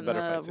 better yeah, a than better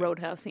the fight scene.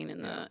 Roadhouse scene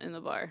in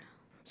the bar.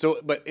 So,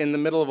 but in the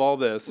middle of all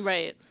this,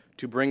 Right.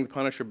 to bring the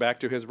Punisher back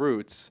to his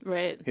roots,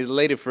 Right. his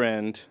lady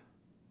friend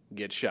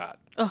gets shot.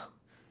 Oh,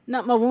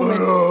 not my woman.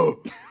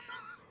 No,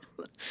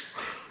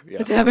 yeah,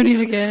 It's happening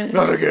again.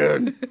 not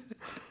again.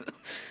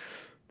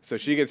 So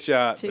she gets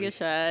shot. She but gets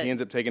shot. He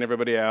ends up taking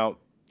everybody out.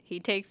 He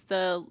takes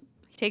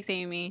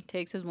Amy,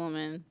 takes his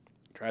woman,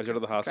 Drives her to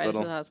the drives to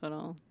hospital. the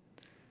hospital.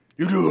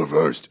 You do it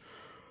first.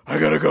 I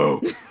gotta go.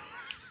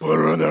 Put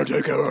her in there and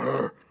take care of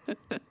her.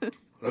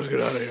 Let's get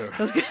out of here.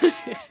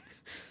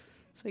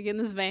 So they get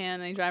in this van,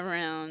 they drive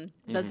around.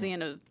 That's the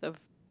end of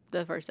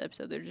the first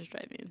episode. They're just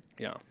driving.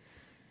 Yeah.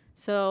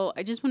 So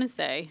I just want to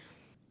say,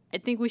 I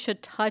think we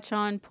should touch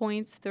on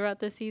points throughout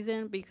the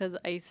season because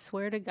I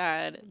swear to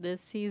God,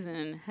 this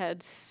season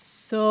had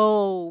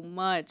so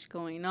much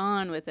going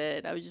on with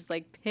it. I was just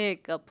like,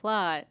 pick a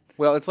plot.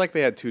 Well, it's like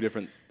they had two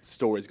different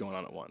stories going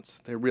on at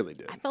once. They really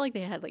did. I felt like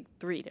they had like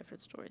 3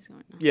 different stories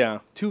going on. Yeah,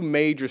 two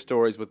major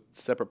stories with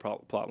separate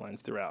plot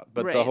lines throughout.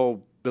 But the Right.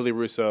 whole Billy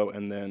Russo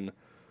and then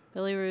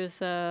Billy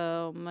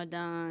Russo,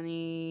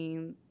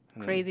 Madani,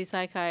 crazy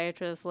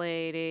psychiatrist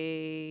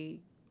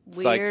lady,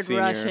 Psych weird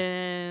Senior.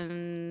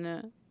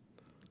 Russian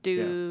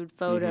dude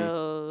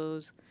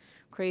photos,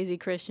 crazy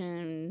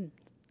Christian.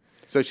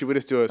 so should we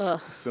just do Ugh.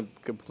 some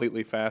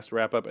completely fast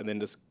wrap up and then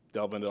just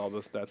delve into all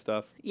that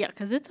stuff? Yeah,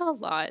 because it's a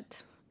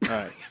lot. All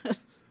right.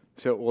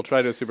 So we'll try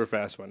to do a super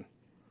fast one.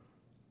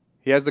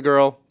 He has the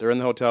girl. They're in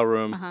the hotel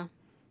room. Uh-huh.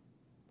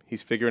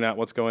 He's figuring out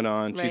what's going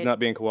on. She's Right. not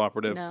being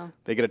cooperative. No.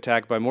 They get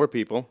attacked by more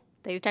people.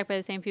 They get attacked by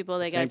the same people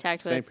they got Same-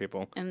 attacked same with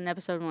people. in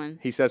episode 1.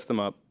 He sets them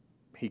up.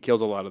 He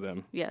kills a lot of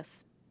them.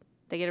 Yes.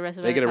 They get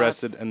arrested by They the get cops.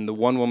 arrested, and the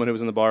one woman who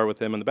was in the bar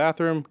with him in the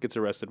bathroom gets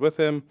arrested with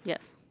him.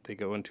 Yes. They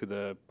go into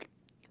the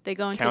They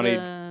go into county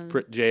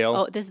the... jail.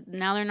 Oh,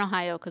 now they're in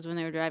Ohio because when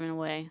they were driving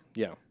away,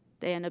 Yeah.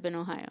 they end up in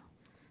Ohio.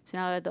 So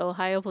now at the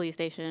Ohio police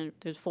station,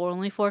 there's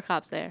only 4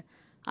 cops there.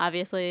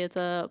 Obviously, it's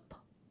a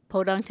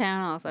podunk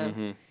town also.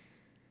 Mhm.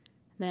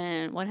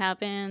 Then what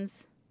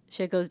happens?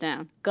 Shit goes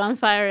down.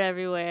 Gunfire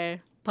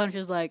everywhere.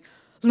 Punisher's like,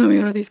 let me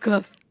out of these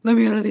cuffs. Let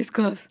me out of these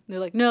cuffs. And they're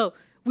like, no,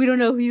 we don't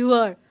know who you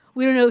are.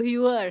 We don't know who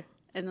you are.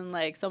 And then,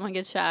 like, someone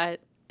gets shot,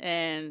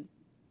 and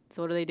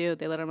so what do?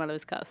 They let him out of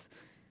his cuffs.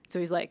 So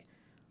he's like,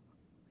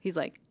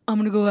 I'm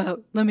going to go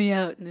out. Let me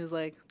out. And he's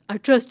like, I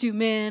trust you,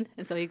 man.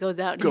 And so he goes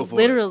out, and Go he for it.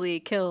 literally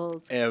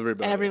kills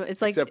Everybody.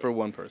 It's like- except for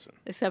one person.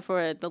 except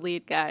for the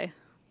lead guy,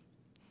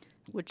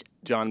 which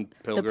John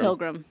Pilgrim. the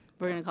Pilgrim.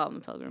 We're gonna call him the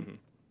Pilgrim. Mhm.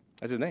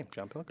 That's his name,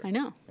 John Pilgrim. I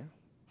know. Yeah.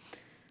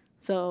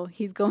 So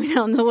he's going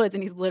out in the woods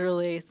and he's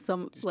literally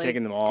Just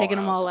taking them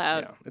all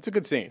out. Yeah. It's a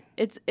good scene.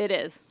 It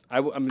is.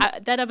 I'm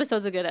That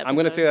episode's a good episode.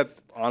 going to say that's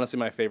honestly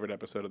my favorite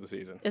episode of the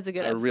season. It's a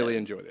good I really episode.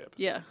 enjoy the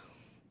episode. Yeah.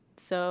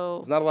 So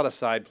There's not a lot of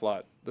side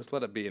plot. Just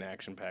let it be an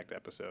action-packed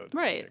episode.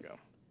 Right. There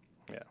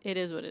you go. it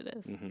is what it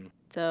is. Mm-hmm.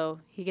 So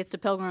he gets to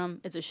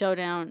Pilgrim. It's a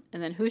showdown,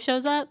 and then who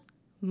shows up?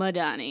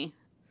 Madani.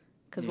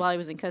 Because while he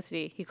was in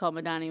custody, he called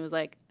Madani and was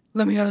like,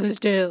 "Let me out of this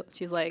jail."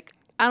 She's like,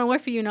 "I don't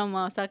work for you no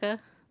more, sucker,"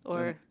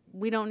 or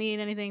 "We don't need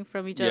anything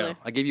from each Yeah, other."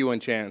 I gave you one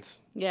chance.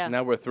 Yeah.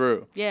 Now we're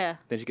through. Yeah.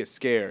 Then she gets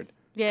scared.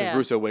 Because Yeah.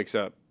 Russo wakes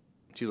up.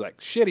 She's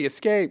like, shit, he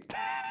escaped.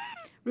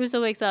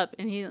 Russo wakes up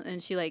and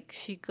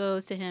she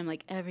goes to him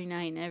like every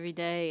night and every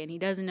day, and he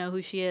doesn't know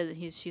who she is,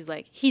 and she's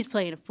like, he's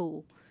playing a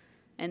fool.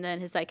 And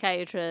then his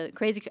psychiatrist,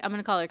 I'm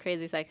gonna call her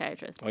crazy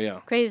psychiatrist. Oh, yeah.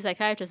 Crazy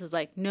psychiatrist is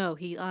like, no,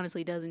 he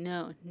honestly doesn't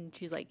know. And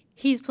she's like,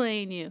 he's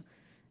playing you.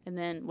 And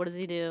then what does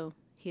he do?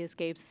 He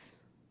escapes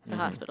the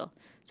hospital.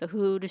 So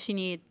who does she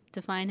need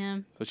to find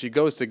him? So she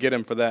goes to get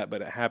him for that,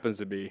 but it happens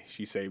to be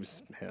she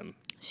saves him.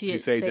 She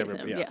saves him.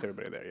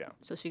 everybody there. Yeah.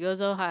 So she goes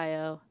to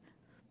Ohio,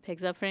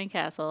 picks up Frank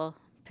Castle,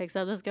 picks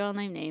up this girl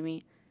named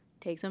Amy,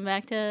 takes him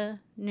back to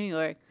New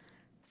York,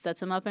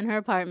 sets him up in her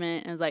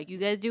apartment, and is like, "You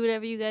guys do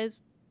whatever you guys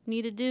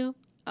need to do.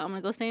 I'm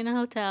gonna go stay in a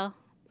hotel.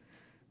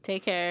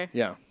 Take care."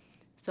 Yeah.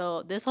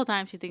 So this whole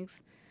time she thinks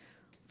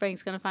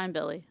Frank's gonna find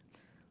Billy,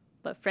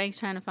 but Frank's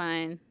trying to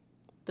find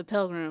the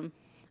Pilgrim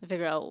and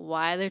figure out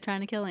why they're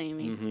trying to kill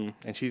Amy. Mm-hmm.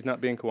 And she's not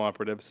being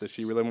cooperative, so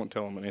she really won't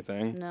tell him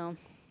anything. No.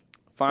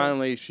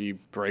 Finally, she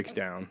breaks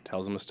down,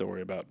 tells him a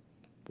story about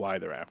why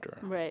they're after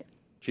her. Right.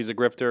 She's a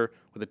grifter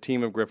with a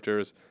team of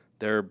grifters.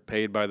 They're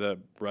paid by the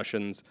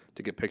Russians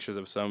to get pictures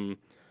of some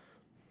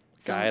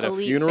guy at a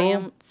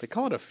funeral. They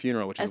call it a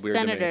funeral, which is weird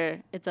to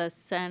me. It's a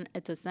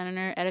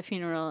senator at a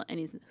funeral,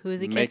 and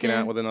who's he kissing? Making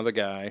out with another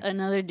guy.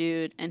 Another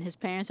dude, and his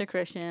parents are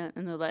Christian,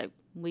 and they're like,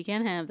 we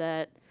can't have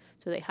that.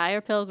 So they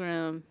hire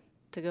Pilgrim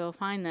to go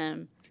find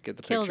them, to get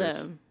the kill pictures.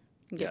 them,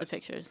 and get the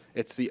pictures.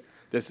 It's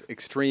this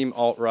extreme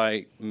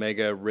alt-right,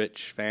 mega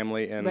rich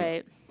family in,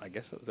 right. I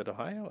guess it was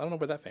Ohio? I don't know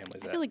where that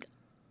family's at. I feel like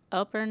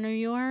Upper New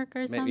York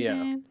or something.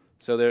 Yeah.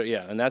 So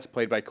and that's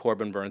played by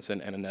Corbin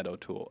Burnson and Annette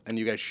O'Toole. And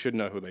you guys should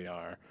know who they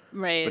are.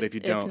 Right. But if you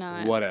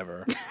don't,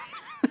 whatever.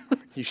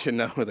 You should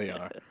know who they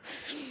are.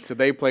 So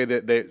they play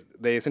they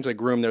essentially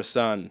groom their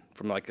son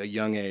from like a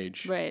young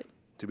age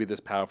to be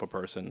this powerful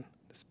person.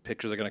 These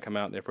pictures are going to come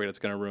out, and they're afraid it's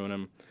going to ruin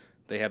him.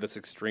 They have this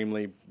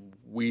extremely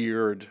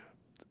weird,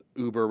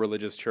 uber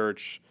religious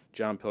church.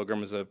 John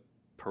Pilgrim is a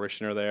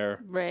parishioner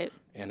there. Right.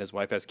 And his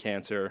wife has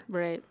cancer.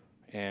 Right.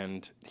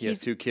 And he has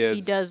 2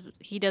 kids.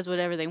 He does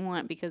whatever they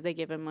want because they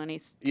give him money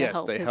to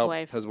help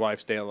his wife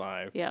stay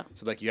alive. Yeah.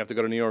 So like you have to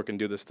go to New York and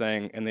do this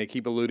thing, and they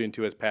keep alluding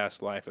to his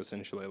past life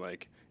essentially,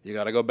 like you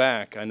got to go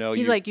back. I know.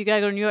 He's like, you got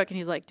to go to New York, and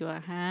he's like, do I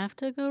have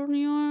to go to New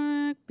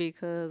York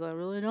because I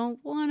really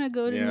don't want to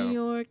go to New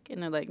York?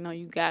 And they're like, no,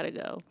 you got to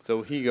go.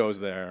 So he goes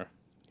there.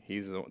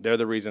 They're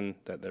the reason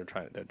that they're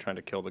trying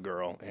to kill the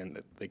girl,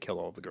 and they kill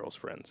all of the girl's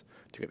friends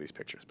to get these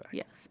pictures back.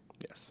 Yes.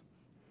 Yes.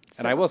 So.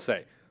 And I will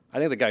say, I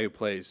think the guy who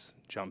plays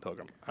John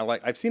Pilgrim,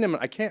 I've seen him.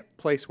 I can't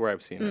place where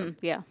I've seen him.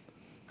 Yeah.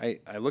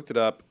 I looked it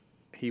up.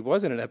 He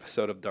was in an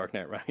episode of Dark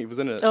Knight Rises. He was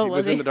in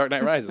the Dark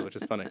Knight Rises, which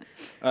is funny.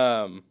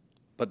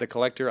 But The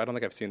Collector, I don't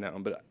think I've seen that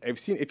one. But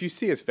if you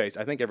see his face,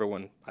 I think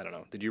everyone. I don't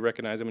know. Did you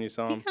recognize him when you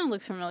saw him? He kind of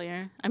looks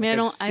familiar. I mean,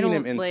 I've seen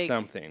him in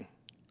something.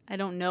 I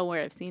don't know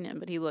where I've seen him,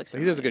 but he looks.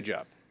 He does a good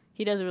job.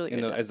 He does a really good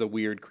job as the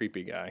weird,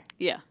 creepy guy.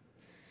 Yeah.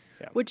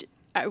 Which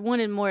I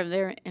wanted more of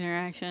their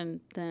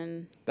interaction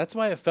than. That's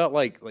why it felt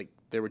like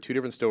there were 2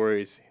 different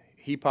stories.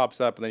 He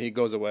pops up and then he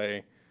goes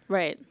away.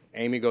 Right.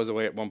 Amy goes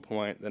away at one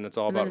point. Then it's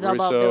all about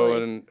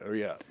Russo and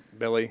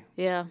Billy.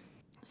 Yeah.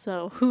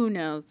 So who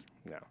knows?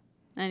 No.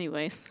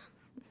 Anyways,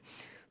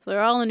 so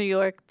they're all in New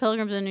York.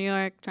 Pilgrim's in New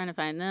York trying to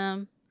find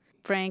them.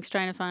 Frank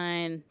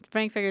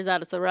figures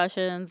out it's the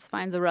Russians.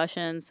 Finds the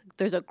Russians.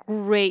 There's a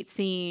great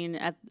scene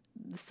at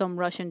some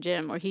Russian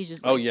gym where he's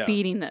just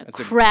beating the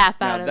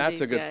crap out of these guys. Now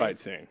that's a good fight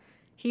scene.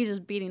 He's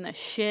just beating the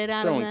shit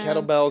out of them.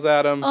 Throwing kettlebells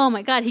at him. Oh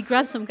my God, he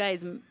grabs some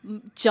guy's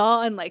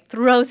jaw and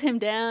throws him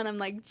down. I'm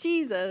like,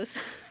 Jesus.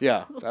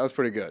 Yeah, that was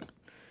pretty good.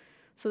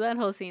 So that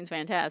whole scene's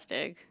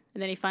fantastic.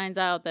 And then he finds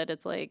out that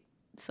it's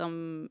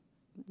some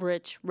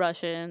rich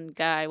Russian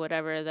guy,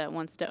 whatever, that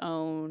wants to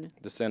own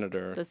the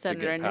senator and his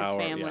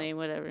family,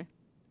 whatever.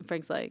 And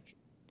Frank's like,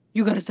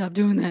 you got to stop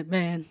doing that,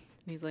 man. And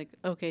he's like,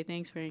 okay,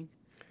 thanks, Frank.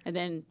 And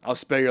then I'll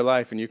spare your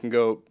life and you can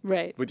go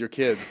with your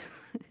kids.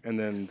 And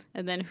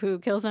then who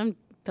kills him?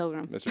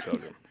 Pilgrim. Mr.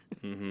 Pilgrim.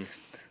 Mm-hmm.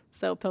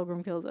 So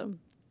Pilgrim kills him.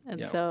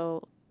 And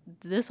so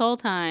this whole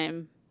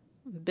time,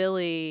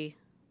 Billy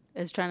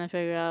is trying to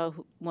figure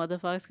out what the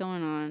fuck's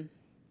going on.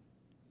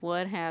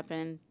 What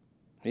happened?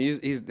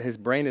 His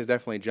brain is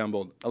definitely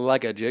jumbled,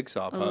 like a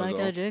jigsaw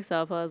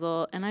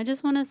puzzle. And I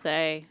just want to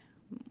say,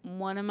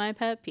 one of my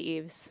pet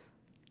peeves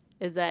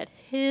is that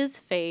his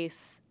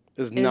face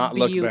does not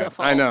look bad.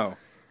 I know.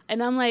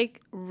 And I'm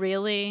like,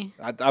 really?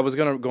 I was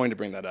going to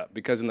bring that up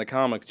because in the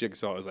comics,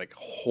 Jigsaw is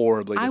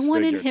horribly disfigured. I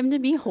wanted him to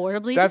be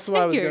horribly disfigured. That's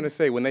what I was going to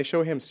say. When they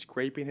show him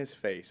scraping his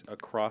face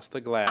across the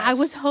glass. I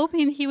was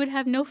hoping he would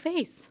have no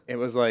face. It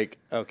was like,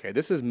 okay,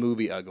 this is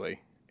movie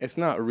ugly. It's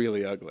not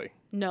really ugly.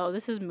 No,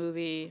 this is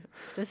movie.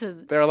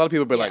 There are a lot of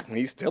people who are like,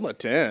 he's still a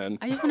 10.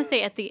 I just want to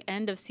say at the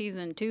end of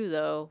season 2,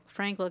 though,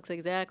 Frank looks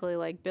exactly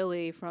like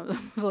Billy from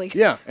and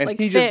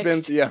he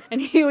Fixed.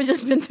 And he was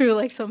just been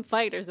through some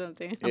fight or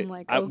something. I'm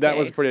like, okay. That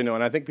was pretty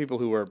annoying. I think people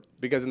who were,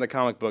 because in the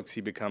comic books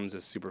he becomes a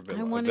super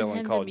villain, I wanted a villain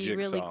him called to be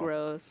Jigsaw. Really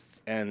gross.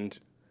 And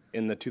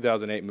in the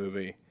 2008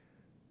 movie,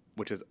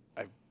 which is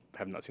I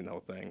have not seen the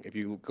whole thing. If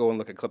you go and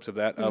look at clips of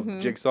that of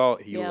Jigsaw,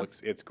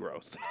 it's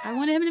gross. I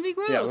wanted him to be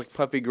gross. Yeah,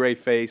 puffy gray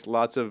face,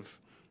 lots of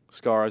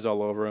scars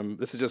all over him.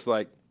 This is just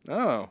I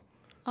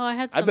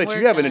had I bet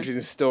you have an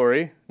interesting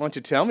story. Why don't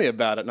you tell me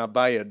about it and I'll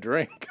buy you a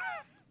drink?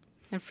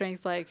 And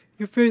Frank's like,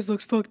 your face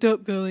looks fucked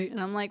up, Billy.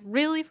 And I'm like,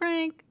 really,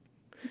 Frank?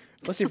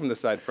 Especially from the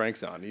side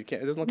Frank's on. It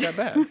doesn't look that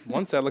bad.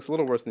 One side looks a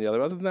little worse than the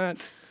other. Other than that,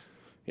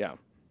 yeah.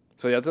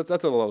 So yeah, that's a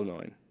little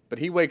annoying. But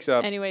he wakes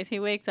up. Anyways, he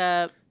wakes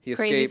up. He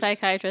Crazy escapes.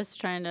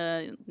 psychiatrist trying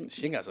to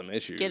She got some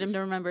issues. get him to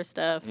remember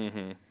stuff.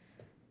 Mm-hmm.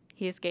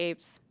 He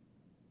escapes.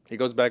 He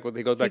goes back to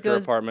her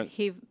apartment.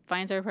 He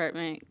finds her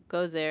apartment,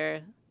 goes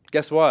there.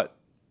 Guess what?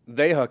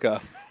 They hook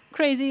up.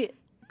 Crazy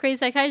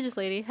psychiatrist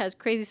lady has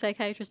crazy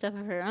psychiatrist stuff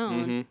of her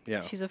own. Mm-hmm.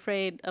 Yeah. She's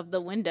afraid of the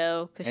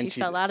window because And she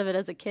she's fell out of it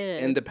as a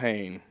kid. Into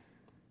pain.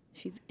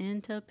 She's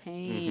into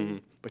pain. Mm-hmm.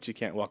 But she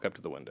can't walk up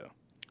to the window.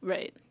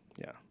 Right.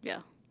 Yeah.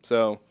 Yeah.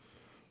 So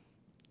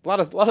a lot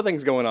of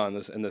things going on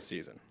in this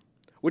season,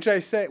 which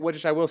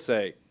I will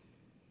say,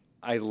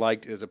 I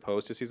liked as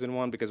opposed to season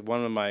 1, because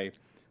one of my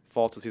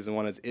faults with season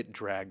 1 is it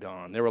dragged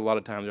on. There were a lot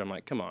of times where I'm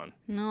like, come on,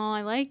 No,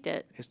 I liked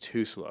it. it's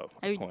too slow.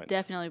 I points.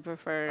 definitely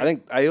prefer.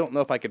 I don't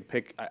know if I could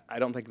pick. I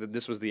don't think that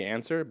this was the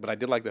answer, but I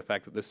did like the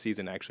fact that this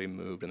season actually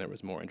moved and there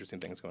was more interesting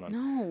things going on.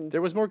 No.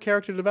 There was more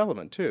character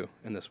development too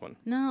in this one.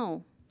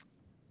 No.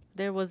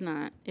 There was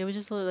not. It was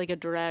just like a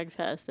drag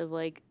fest of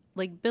like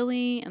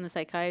Billy and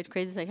the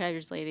crazy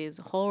psychiatrist lady's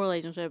whole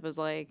relationship was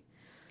like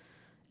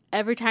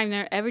every time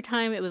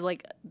it was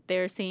like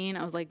their scene,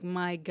 I was like,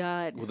 my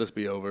God, Will this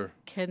be over?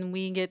 can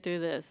we get through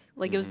this?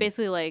 Like it was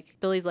basically like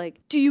Billy's like,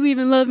 do you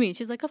even love me? And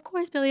she's like, of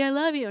course, Billy, I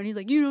love you. And he's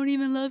like, you don't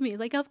even love me. He's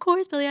like, of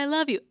course, Billy, I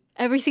love you.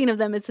 Every scene of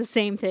them, it's the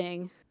same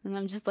thing, and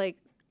I'm just like,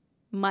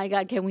 my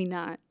God, can we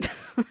not?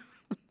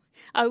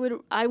 I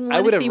want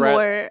to see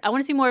more. I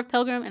want to see more of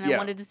Pilgrim, and I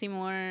wanted to see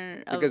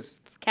more of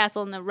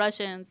Castle and the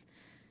Russians.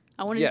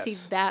 I wanted to see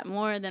that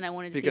more than I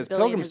wanted to see Billy. Because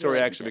Pilgrim's story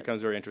actually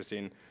becomes very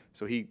interesting.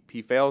 So he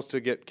fails to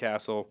get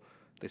Castle.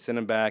 They send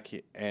him back,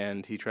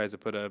 and he tries to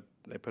put a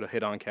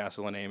hit on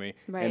Castle and Amy.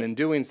 Right. And in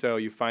doing so,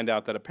 you find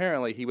out that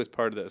apparently he was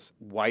part of this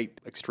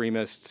white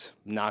extremist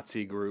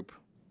Nazi group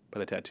by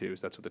the tattoos.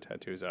 That's what the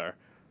tattoos are.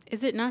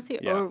 Is it Nazi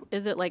or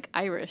is it like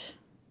Irish?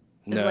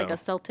 Is No. it like a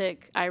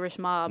Celtic Irish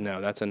mob? No,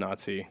 that's a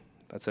Nazi.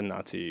 That's a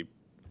Nazi.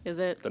 Is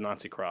it? The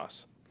Nazi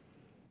cross.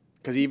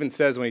 Because he even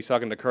says when he's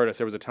talking to Curtis,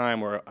 there was a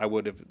time where I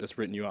would have just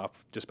written you off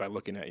just by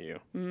looking at you.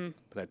 Mm.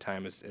 But that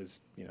time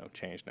is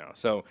changed now.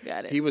 So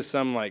he was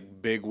some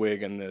like big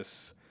wig in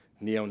this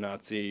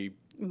neo-Nazi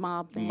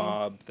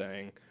mob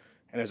thing.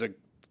 And there's a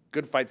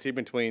good fight scene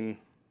between,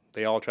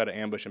 they all try to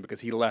ambush him because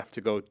he left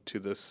to go to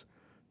this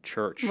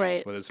church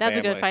with his family. That's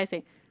a good fight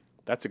scene.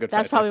 That's a good fight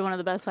That's scene. probably one of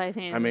the best fight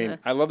scenes. I mean,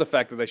 I love the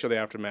fact that they show the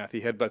aftermath.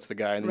 He headbutts the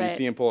guy, and then you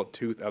see him pull a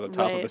tooth out of the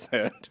top of his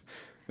head.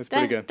 That's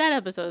pretty good. That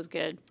episode is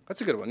good. That's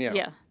a good one, yeah.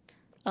 Yeah.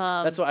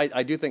 That's why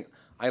I do think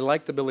I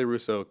like the Billy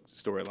Russo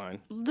storyline.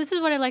 This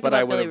is what I like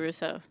about Billy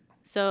Russo.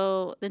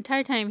 So the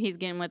entire time he's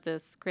getting with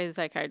this crazy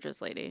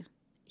psychiatrist lady,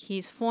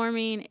 he's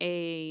forming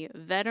a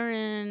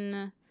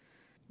veteran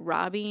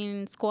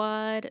robbing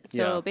squad.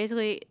 So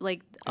basically,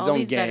 like his all own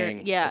these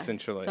gang,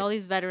 essentially. So all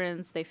these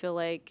veterans, they feel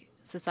like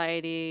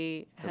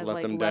society has let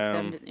like them left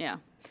down.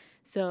 them.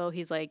 So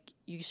he's like,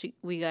 we should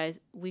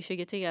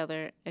get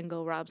together and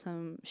go rob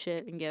some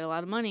shit and get a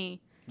lot of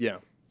money. Yeah.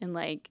 And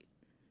like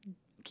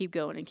keep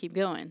going and keep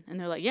going. And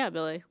they're like, yeah,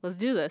 Billy, let's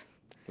do this.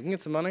 We can get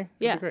some money?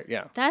 Yeah. That'd be great.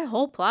 Yeah. That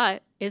whole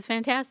plot is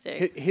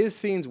fantastic. His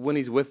scenes when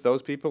he's with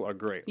those people are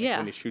great. Like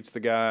when he shoots the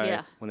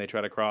guy, when they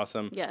try to cross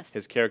him. Yes.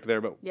 His character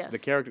there, but the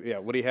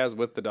character, what he has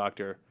with the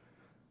doctor,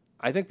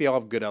 I think they all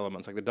have good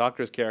elements. Like the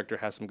doctor's character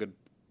has some good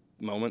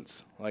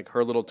moments. Like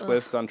her little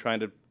twist on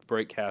trying to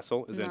break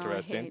Castle is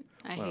interesting.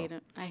 I hate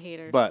it. I hate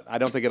her. But I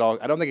don't think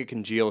it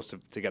congeals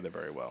together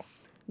very well.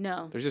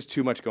 No. There's just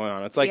too much going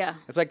on. It's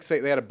like say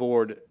they had a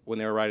board when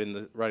they were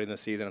writing the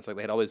season. It's like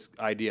they had all these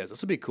ideas.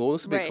 This would be cool.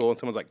 This would be cool. And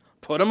someone's like,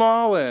 put them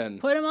all in.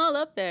 Put them all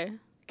up there.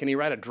 Can he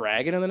ride a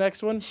dragon in the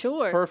next one?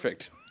 Sure.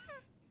 Perfect.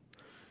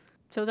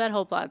 So that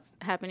whole plot's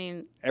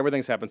happening.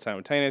 Everything's happened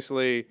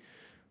simultaneously.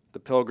 The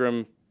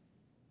Pilgrim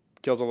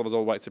kills all of his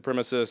old white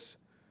supremacists.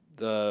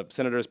 The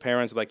senator's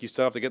parents are like, you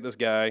still have to get this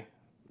guy.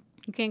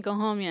 You can't go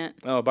home yet.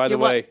 Oh, by the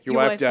way, your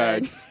wife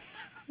died.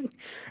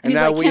 And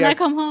now like, can I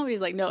come home? He's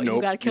like, no, you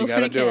gotta kill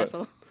Frank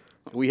Castle.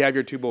 We have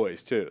your 2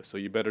 boys too, so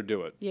you better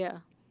do it. Yeah.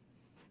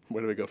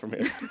 Where do we go from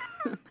here?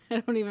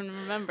 I don't even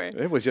remember.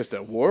 It was just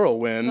a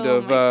whirlwind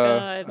of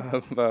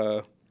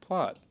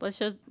plot. Let's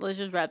just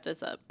wrap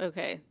this up.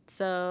 Okay,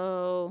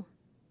 so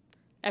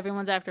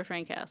everyone's after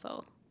Frank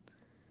Castle.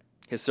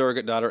 His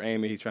surrogate daughter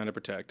Amy, he's trying to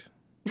protect.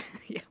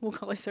 Yeah, we'll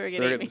call her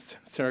surrogate Amy.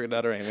 Surrogate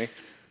daughter Amy.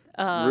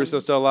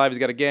 Russo's still alive. He's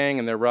got a gang,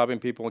 and they're robbing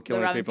people and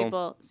killing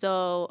people.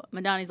 So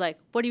Madani's like,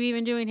 what are you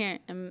even doing here?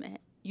 And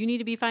you need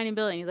to be finding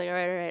Billy. And he's like, all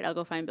right, I'll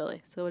go find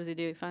Billy. So what does he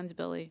do? He finds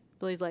Billy.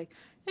 Billy's like,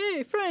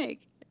 hey, Frank,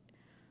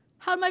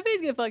 how did my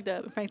face get fucked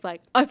up? And Frank's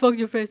like, I fucked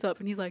your face up.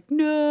 And he's like,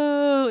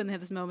 no. And they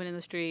have this moment in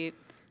the street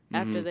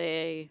after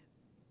they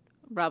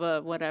rob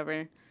a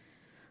whatever.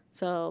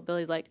 So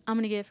Billy's like, I'm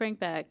going to get Frank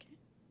back.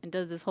 And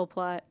does this whole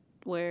plot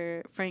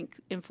where Frank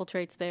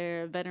infiltrates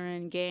their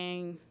veteran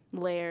gang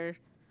lair.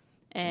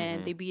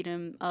 And they beat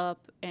him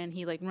up, and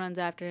he like runs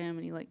after him,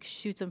 and he like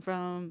shoots him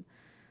from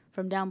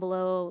down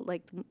below,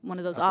 like one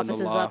of those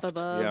offices up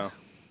above. Yeah. And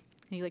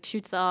he like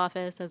shoots the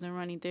office as they're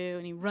running through,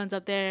 and he runs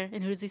up there,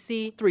 and who does he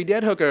see? 3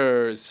 dead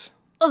hookers.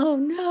 Oh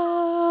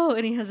no!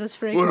 And he has this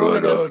Frank. What have I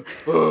done?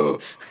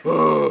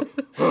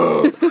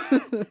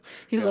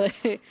 He's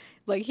like,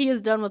 Like, he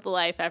is done with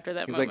life after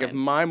that He's moment. like, if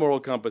my moral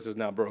compass is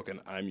now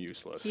broken, I'm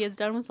useless. He is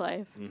done with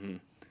life. Mm-hmm.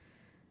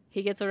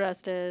 He gets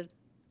arrested,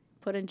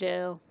 put in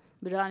jail.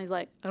 Madani's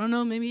like, I don't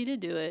know, maybe he did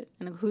do it.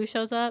 And who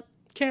shows up?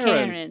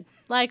 Karen.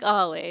 Like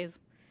always.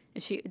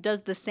 And she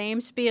does the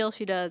same spiel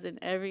she does in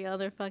every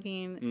other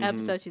fucking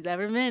episode she's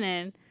ever been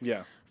in.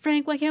 Yeah.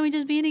 Frank, why can't we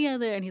just be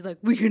together? And he's like,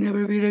 we can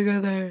never be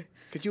together.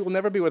 Because you will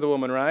never be with a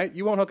woman, right?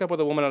 You won't hook up with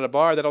a woman at a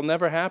bar. That'll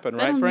never happen,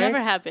 right, That'll Frank?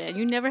 never happen.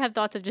 You never have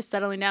thoughts of just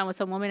settling down with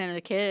some woman and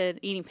a kid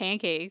eating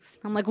pancakes.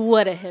 I'm like,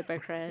 what a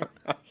hypocrite.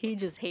 He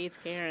just hates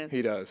Karen.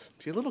 He does.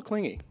 She's a little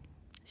clingy.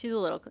 She's a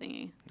little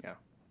clingy. Yeah.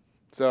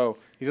 So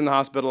he's in the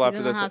hospital after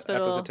in the this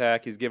hospital.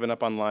 attack. He's given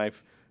up on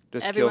life.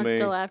 Just Everyone's kill me.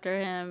 still after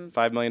him.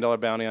 $5 million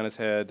bounty on his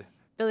head.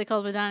 Billy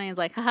calls Madani and is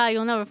like, haha,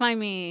 you'll never find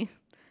me.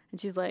 And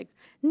she's like,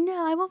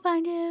 no, I won't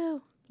find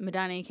you.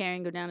 Madani and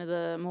Karen go down to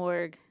the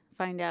morgue,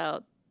 find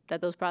out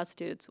that those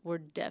prostitutes were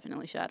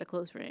definitely shot at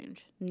close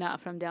range, not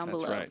from down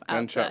That's below. right.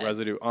 Gunshot outside.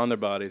 residue on their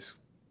bodies.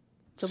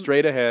 So-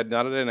 Straight ahead,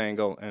 not at an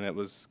angle, and it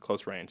was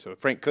close range. So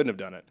Frank couldn't have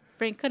done it.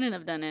 Frank couldn't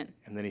have done it.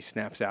 And then he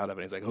snaps out of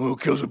it. He's like, who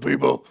kills the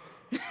people?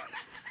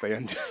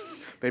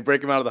 They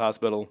break him out of the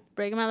hospital.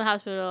 Break him out of the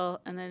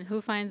hospital, and then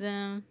who finds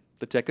him?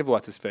 Detective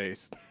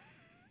What's-His-Face.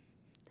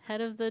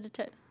 Head of the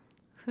detective.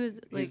 Who's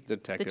He's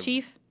detective. the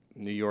chief?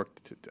 New York,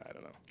 I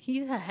don't know.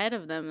 He's ahead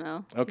of them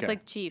though. Okay. He's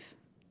like chief.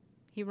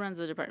 He runs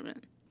the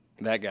department.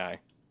 That guy.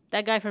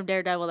 That guy from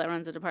Daredevil that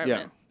runs the department.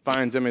 Yeah.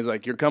 Finds him. He's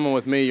like, you're coming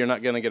with me. You're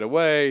not going to get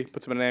away.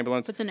 Puts him in an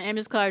ambulance. Puts in an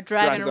ambulance car,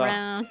 driving Drives off.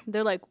 around.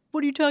 They're like,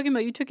 what are you talking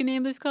about? You took an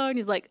ambulance car? And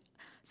he's like,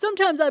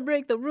 sometimes I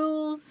break the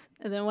rules.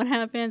 And then what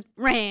happens?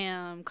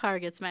 Ram! Car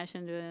gets smashed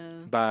into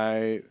him.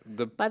 By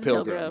the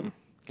Pilgrim.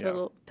 The Yeah.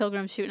 little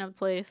Pilgrim shooting up the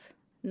place.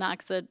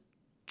 Knocks the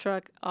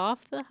truck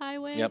off the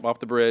highway. Yep, off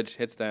the bridge,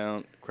 hits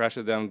down,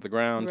 crashes down to the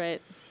ground.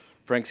 Right.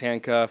 Frank's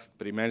handcuffed,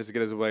 but he manages to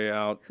get his way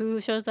out.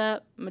 Who shows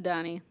up?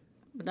 Madani.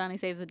 Madani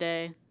saves the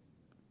day.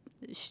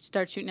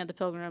 Starts shooting at the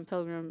Pilgrim.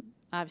 Pilgrim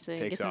obviously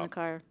Takes gets in off. the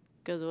car,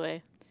 goes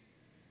away.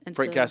 And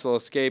Frank so- Castle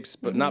escapes,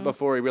 but not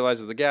before he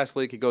realizes the gas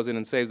leak. He goes in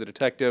and saves the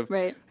detective.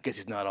 Right. I guess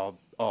he's not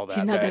all that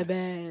He's bad. not that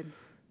bad.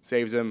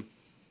 Saves him.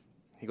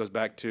 He goes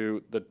back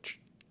to the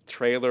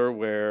trailer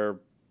where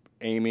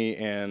Amy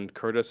and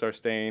Curtis are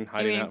staying,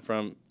 hiding Amy- out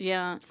from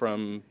Yeah. the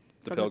From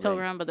Pilgrim. the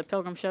Pilgrim, but the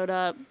Pilgrim showed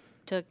up,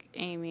 took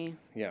Amy.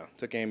 Yeah,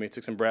 took Amy,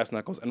 took some brass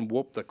knuckles, and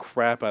whooped the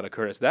crap out of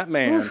Curtis. That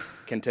man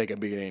can take a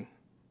beating.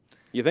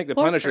 You think the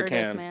Poor Punisher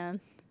Curtis, can? man.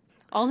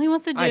 All he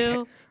wants to I-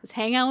 do is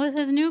hang out with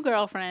his new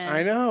girlfriend.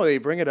 I know, they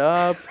bring it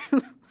up.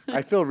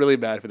 I feel really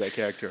bad for that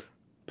character.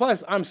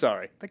 Plus, I'm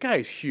sorry, that guy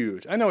is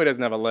huge. I know he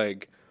doesn't have a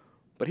leg,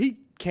 but he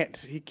can't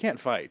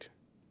fight.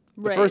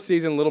 The Right. first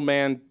season, little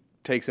man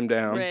takes him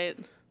down. Right.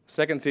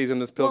 Second season,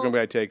 this Pilgrim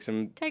Well, guy takes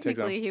him.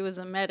 Technically, he was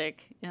a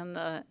medic in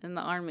the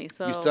army,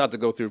 so You still have to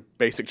go through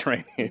basic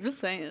I'm training. just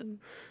saying.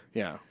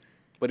 Yeah,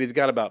 but he's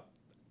got about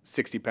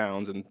 60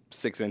 pounds and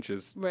 6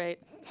 inches Right.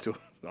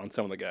 on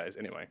some of the guys.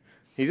 Anyway,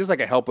 he's just like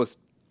a helpless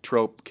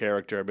trope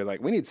character. I'd be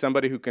like, we need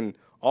somebody who can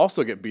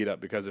also get beat up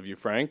because of you,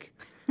 Frank.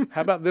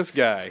 How about this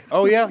guy?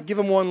 Oh yeah, give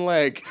him one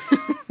leg.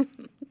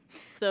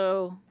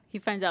 So he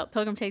finds out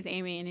Pilgrim takes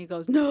Amy, and he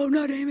goes, "No,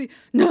 not Amy!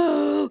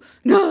 No,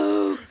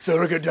 no!"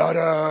 Surrogate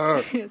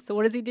daughter. So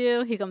what does he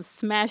do? He comes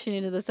smashing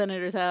into the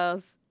senator's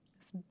house,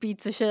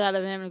 beats the shit out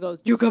of him, and goes,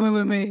 "You coming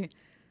with me?"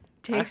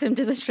 Takes him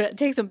to the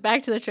takes him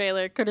back to the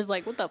trailer. Curtis is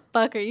like, "What the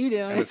fuck are you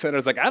doing?" And the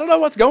senator's like, I don't know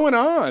what's going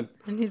on.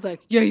 And he's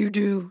like, "Yeah, you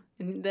do."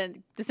 And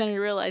then the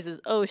senator realizes,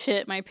 "Oh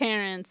shit, my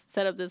parents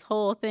set up this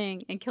whole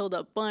thing and killed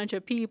a bunch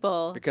of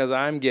people Because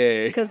I'm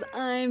gay. because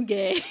I'm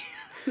gay."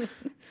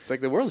 It's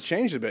like the world's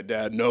changed a bit,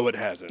 Dad. No, it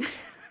hasn't.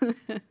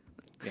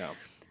 Yeah.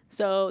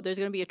 So there's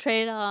gonna be a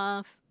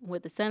trade-off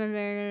with the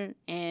senator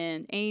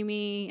and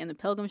Amy, and the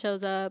Pilgrim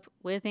shows up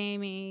with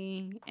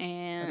Amy, At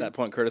and that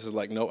point, Curtis is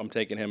like, nope, I'm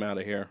taking him out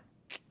of here.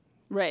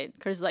 right,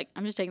 Curtis is like,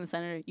 "I'm just taking the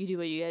senator. You do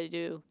what you gotta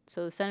do."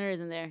 So the senator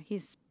isn't there.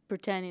 He's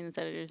pretending the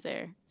senator's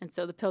there, and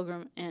so the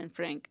Pilgrim and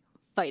Frank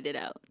fight it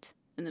out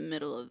in the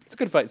middle of. It's a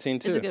good fight scene,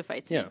 too. It's a good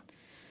fight scene. Yeah.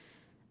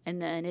 And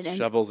then it ends.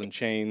 Shovels and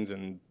chains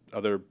and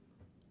other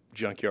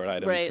junkyard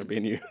items Right. are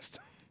being used.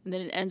 And then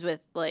it ends with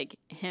like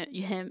him.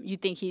 You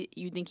think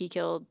he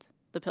killed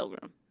the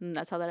Pilgrim, and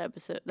that's how that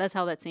episode. That's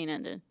how that scene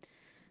ended.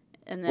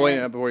 And then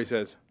Wait, before he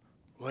says,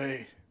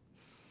 wait,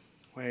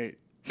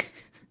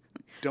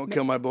 don't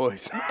kill my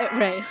boys.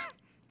 right,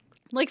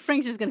 like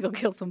Frank's just gonna go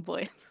kill some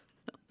boys.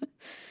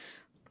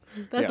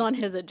 That's Yeah. on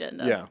his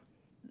agenda. Yeah.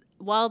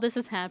 While this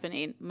is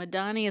happening,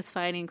 Madani is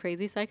fighting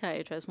crazy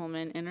psychiatrist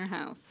woman in her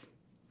house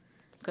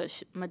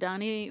because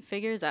Madani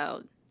figures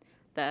out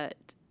that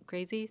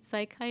crazy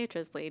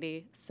psychiatrist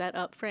lady set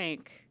up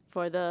Frank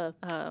for the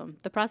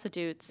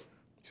prostitutes.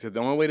 She said the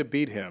only way to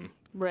beat him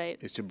Right.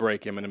 is to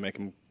break him and to make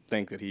him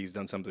think that he's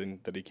done something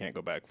that he can't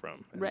go back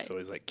from. And Right. so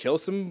he's like, kill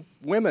some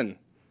women.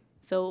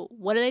 So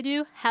what do they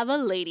do? Have a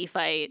lady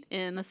fight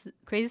in the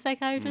crazy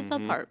psychiatrist's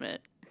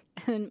apartment.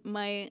 And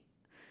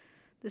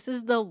this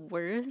is the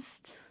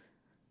worst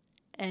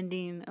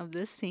ending of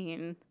this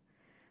scene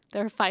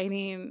they're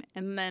fighting,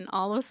 and then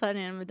all of a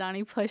sudden,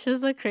 Madani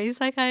pushes the crazy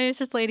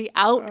psychiatrist lady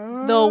out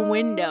the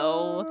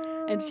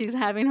window, and she's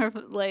having her,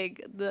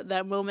 like,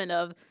 that moment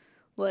of,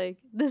 like,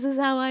 this is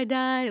how I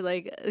die.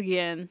 Like,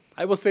 again.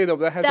 I will say, though,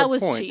 that has a That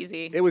point. was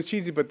cheesy. It was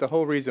cheesy, but the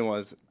whole reason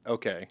was,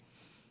 okay,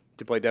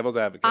 to play devil's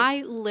advocate.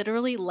 I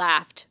literally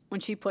laughed when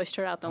she pushed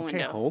her out the Okay,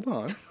 window. hold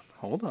on.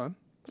 Hold on.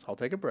 Let's all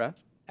take a breath.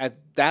 At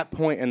that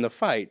point in the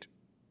fight,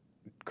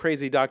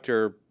 crazy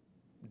Dr.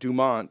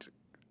 Dumont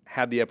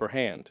had the upper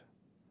hand.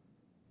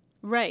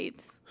 Right.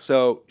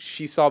 So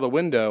she saw the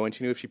window, and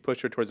she knew if she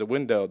pushed her towards the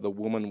window, the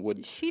woman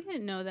would... She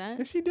didn't know that.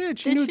 Yes, she did.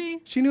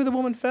 Did She knew the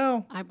woman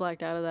fell. I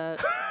blacked out of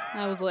that.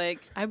 I was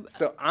like,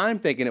 So I'm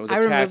thinking it was I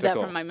a removed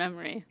tactical. that from my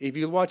memory. If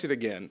you watch it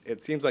again,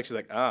 it seems like she's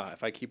like,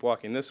 if I keep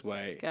walking this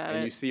way, Got and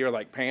it. you see her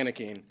like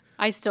panicking.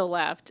 I still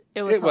laughed.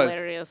 It was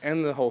hilarious.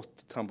 And the whole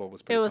tumble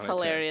was pretty It was funny,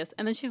 too. hilarious.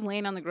 And then she's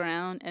laying on the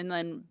ground, and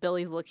then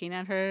Billy's looking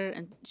at her,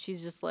 and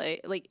she's just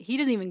like he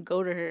doesn't even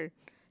go to her.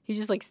 He's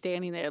just like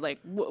standing there, like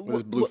With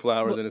his blue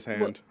flowers in his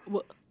hand.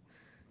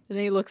 And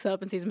then he looks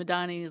up and sees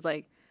Madani, and he's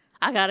like,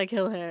 I gotta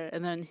kill her.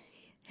 And then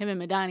him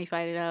and Madani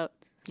fight it out.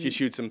 She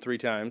shoots him 3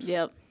 times.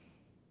 Yep.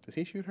 Does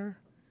he shoot her?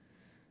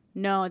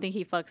 No, I think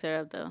he fucks her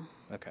up though.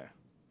 Okay.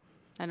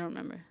 I don't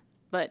remember.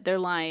 But they're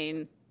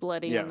lying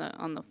bloody Yeah.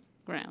 on the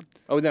ground.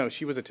 Oh, no,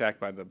 she was attacked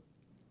by the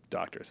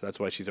doctor, so that's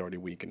why she's already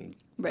weak and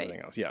Right.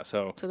 everything else. Yeah,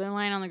 so... So they're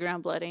lying on the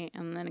ground bloody,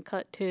 and then it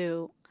cut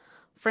to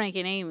Frank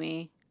and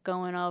Amy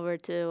going over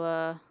to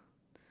a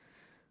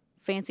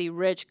fancy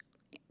rich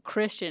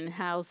Christian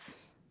house.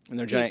 In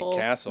their giant people,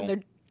 castle. in their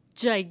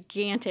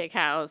gigantic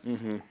house.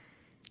 Mm-hmm.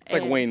 It's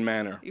like And- Wayne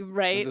Manor.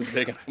 Right? It's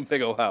this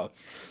big old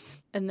house.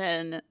 And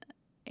then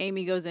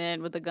Amy goes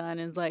in with a gun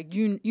and is like,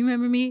 you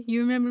remember me?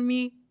 You remember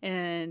me?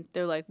 And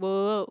they're like,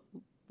 whoa,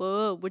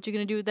 what you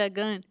gonna do with that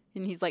gun?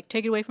 And he's like,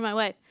 take it away from my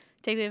wife.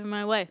 Take it away from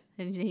my wife.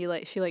 And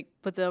she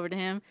puts it over to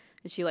him,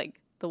 and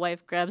the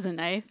wife grabs a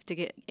knife to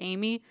get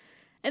Amy.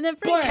 And then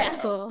Frank Blam!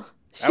 Castle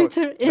shoots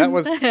her in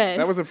the head.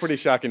 That was a pretty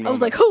shocking moment. I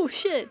was like, oh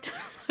shit.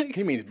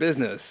 He means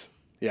business.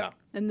 Yeah.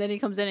 And then he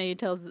comes in and he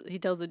tells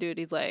the dude,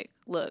 he's like,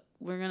 look,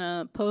 we're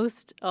gonna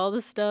post all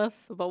the stuff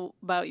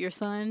about your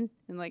son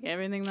and like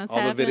everything that's All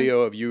happened. the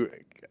video of you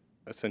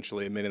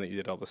essentially admitting that you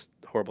did all this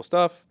horrible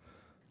stuff.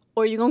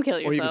 Or you gonna kill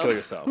yourself. Or you can kill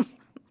yourself.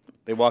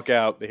 They walk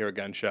out, they hear a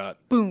gunshot.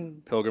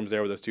 Boom. Pilgrim's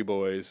there with those 2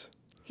 boys.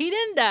 He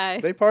didn't die.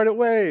 They parted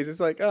ways. It's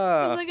like,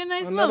 like a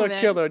nice another moment.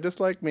 killer just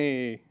like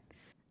me.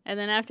 And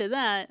then after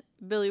that,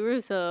 Billy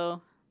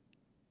Russo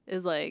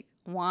is like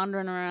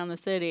wandering around the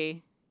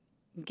city,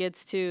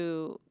 gets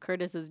to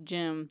Curtis's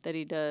gym that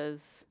he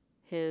does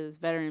his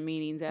veteran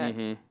meetings at,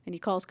 Mhm. and he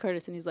calls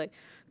Curtis and he's like,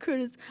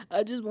 Curtis,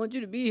 I just want you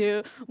to be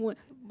here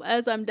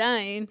as I'm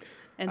dying.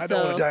 And I so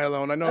don't want to die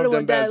alone. I know I I've don't done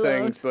wanna die bad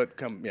alone. things,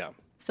 but yeah.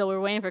 So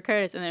we're waiting for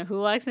Curtis, and then who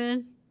walks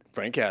in?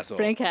 Frank Castle.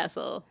 Frank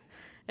Castle.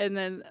 And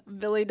then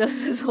Billy does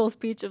this whole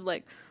speech of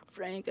like,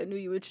 Frank, I knew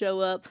you would show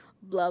up,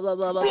 blah, blah,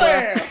 blah, blah,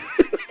 Blam! blah.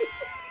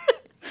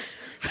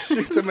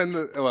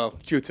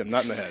 Shoots him,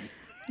 not in the head.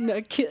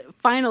 No,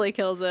 finally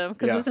kills him.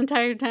 Because Yeah. this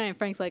entire time,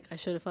 Frank's like, I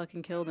should have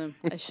fucking killed him.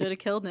 I should have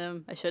killed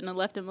him. I shouldn't have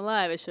left him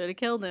alive. I should have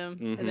killed him.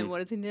 And then what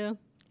does he do?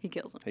 He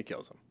kills him. He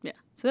kills him. Yeah.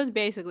 So that's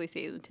basically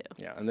season 2.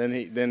 Yeah, and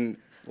then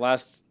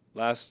last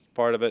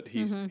part of it,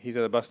 he's at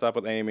the bus stop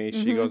with Amy.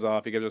 She goes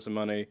off. He gives her some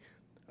money.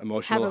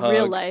 Emotional Have a hug.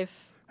 real life.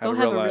 Have Go a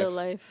have real a real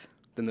life. life.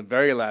 Then the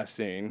very last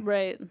scene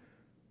Right.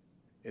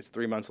 is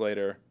 3 months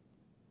later.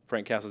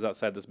 Frank Castle's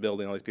outside this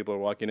building. All these people are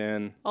walking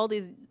in. All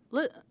these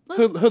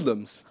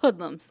Hoodlums.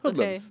 hoodlums.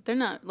 Okay. Hoodlums. They're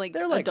not like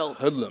They're like adults.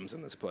 hoodlums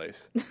in this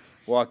place.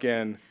 Walk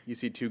in. You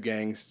see 2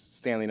 gangs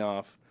standing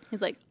off.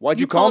 He's like, Why'd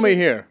you call called me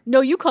here?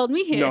 No, you called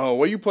me here. No,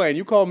 what are you playing?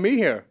 You called me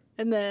here.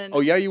 And then Oh,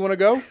 yeah, you want to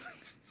go?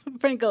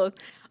 Frank goes,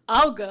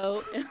 I'll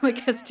go. And like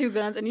has 2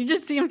 guns. And you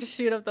just see him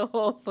shoot up the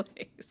whole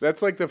place.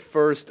 That's like the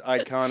first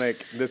iconic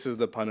 "This is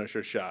the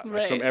Punisher" shot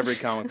like, from Right. every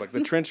comic book.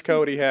 The trench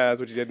coat he has,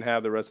 which he didn't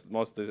have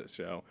most of the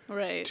show.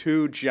 Right.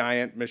 2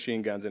 giant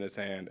machine guns in his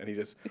hand, and he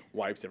just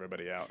wipes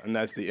everybody out. And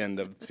that's the end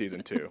of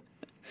season 2.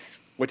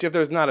 Which, if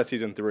there's not a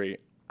season 3,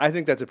 I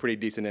think that's a pretty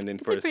decent ending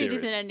for a It's a pretty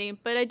series. decent ending,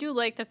 but I do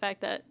like the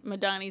fact that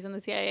Madani's in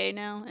the CIA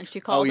now, and she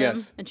called him,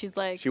 yes. and she's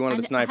like, She wanted a I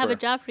have sniper. a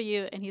job for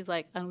you, and he's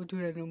like, I don't do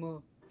that no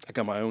more. I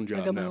got my own job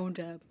I got now. my own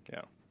job.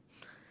 Yeah,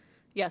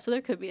 Yeah, so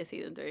there could be a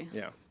season 3,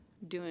 yeah.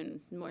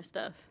 doing more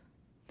stuff.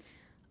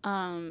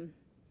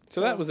 So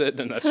that was it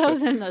in a nutshell. So that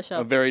was in a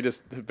nutshell.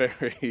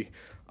 very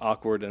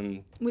awkward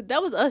and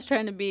That was us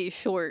trying to be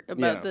short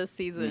about Yeah. this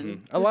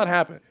season. a lot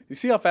happened. You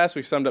see how fast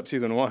we summed up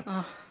season 1?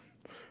 Ugh.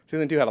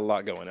 Season 2 had a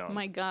lot going on.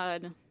 My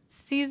God,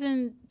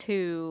 season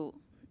 2,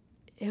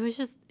 it was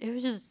just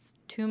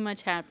too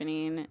much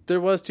happening.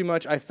 There was too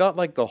much. I felt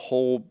like the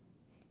whole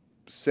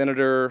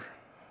Senator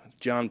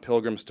John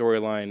Pilgrim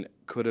storyline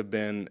could have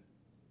been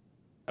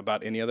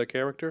about any other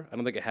character. I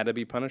don't think it had to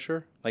be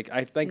Punisher. Like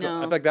I feel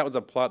No. like that was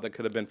a plot that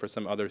could have been for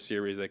some other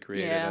series they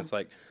created. Yeah. And it's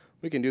like,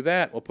 we can do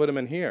that. We'll put him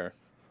in here.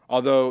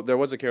 Although there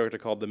was a character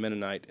called the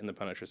Mennonite in the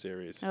Punisher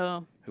series,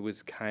 Oh, who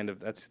was kind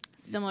of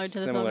Similar to the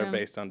similar Pilgrim?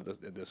 based on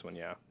this one.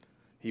 Yeah,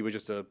 he was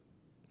just a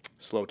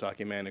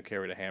slow-talking man who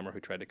carried a hammer who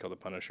tried to kill the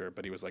Punisher,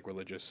 but he was like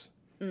religious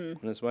in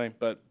this way.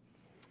 But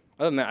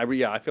other than that,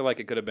 I feel like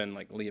it could have been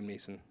like Liam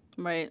Neeson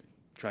Right.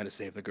 trying to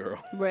save the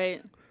girl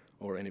Right.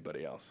 or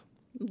anybody else.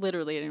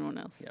 Literally anyone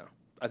else. Yeah.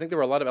 I think there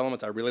were a lot of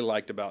elements I really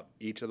liked about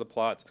each of the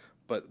plots,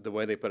 but the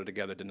way they put it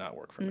together did not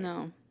work for me.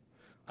 No.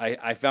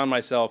 I found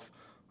myself,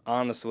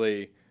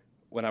 honestly,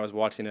 when I was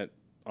watching it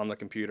on the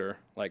computer,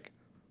 like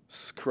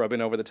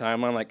scrubbing over the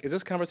timeline, like, is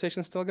this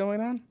conversation still going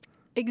on?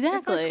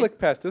 Exactly. If I click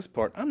past this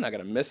part, I'm not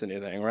going to miss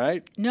anything,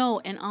 right? No,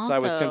 and also So I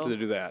was tempted to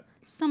do that.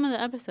 some of the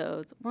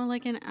episodes were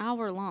like an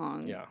hour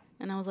long. Yeah.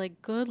 And I was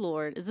like, good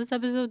Lord, is this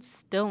episode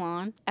still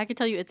on? I can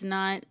tell you it's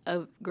not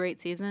a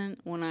great season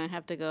when I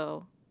have to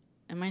go,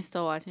 am I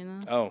still watching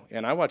this? Oh,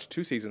 and I watched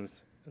 2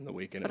 seasons in the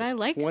weekend. But It was I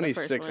liked the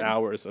first 26 one.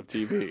 hours of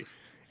TV.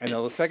 And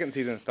the second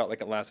season felt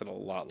like it lasted a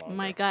lot longer.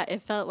 My God,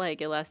 it felt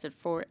like it lasted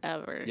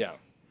forever. Yeah.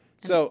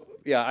 So,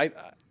 yeah,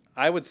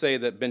 I would say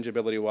that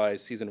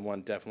bingeability-wise, season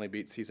 1 definitely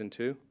beats season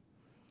 2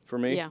 for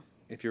me. Yeah.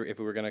 If we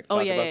were going to Oh,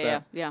 talk yeah, about yeah,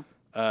 that.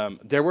 yeah.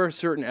 There were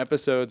certain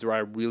episodes where I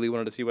really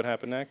wanted to see what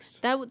happened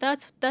next.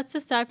 That's the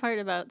sad part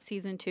about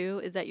season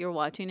 2 is that you're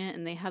watching it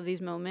and they have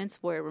these moments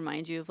where it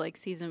reminds you of like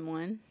season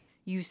 1.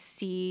 You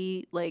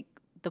see like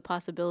the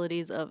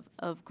possibilities of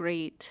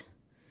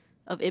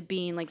it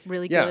being like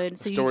really good.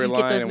 So you get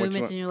storyline those and what you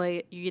moments want.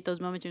 and you get those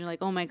moments and you're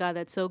like, oh my God,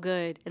 that's so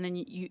good. And then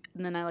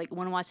and then I like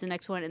want to watch the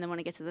next one. And then when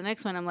I get to the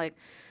next one, I'm like,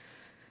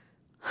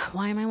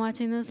 why am I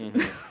watching this?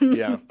 Mm-hmm.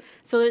 Yeah.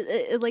 So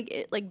it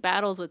like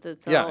battles with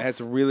itself. Yeah, it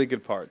has really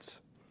good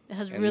parts. It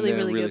has and really, then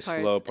really really good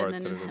parts. slow parts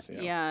and then that it is,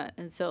 yeah. yeah,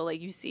 and so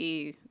like you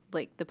see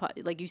like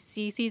you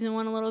see season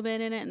 1 a little bit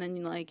in it, and then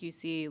you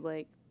see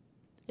like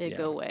it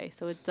go away.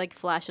 So it's like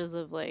flashes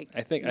of like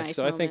I think nice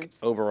I think moments.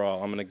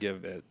 overall I'm going to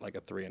give it like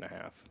a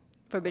 3.5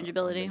 For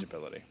bingeability.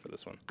 bingeability for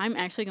this one. I'm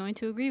actually going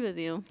to agree with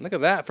you. Look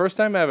at that. First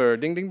time ever.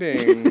 Ding ding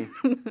ding.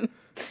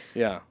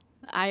 Yeah.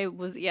 I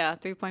was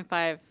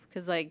 3.5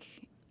 cuz like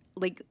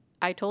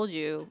I told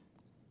you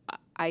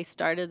I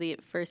started the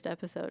first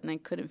episode and I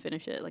couldn't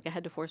finish it. Like I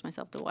had to force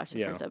myself to watch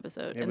the first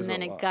episode. It And was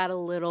then a it lot. got a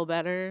little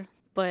better,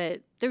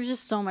 but there was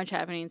just so much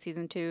happening in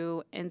season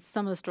 2 and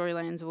some of the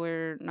storylines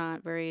were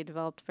not very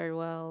developed very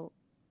well.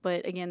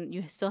 But again,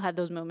 you still had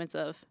those moments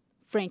of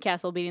Frank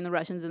Castle beating the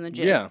Russians in the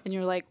gym. Yeah. And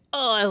you're like,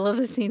 "Oh, I love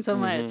this scene so Mhm.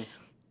 much."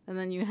 And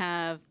then you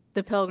have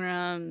the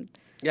Pilgrim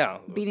Yeah.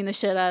 beating the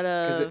shit out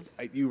of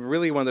You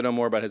really wanted to know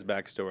more about his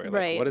backstory. Like,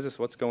 Right. what is this?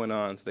 What's going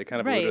on? So they kind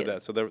of Right. alluded to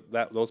that. So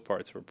those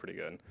parts were pretty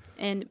good.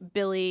 And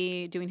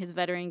Billy doing his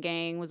veteran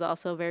gang was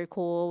also very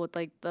cool with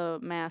like the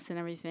mask and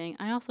everything.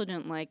 I also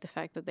didn't like the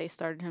fact that they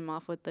started him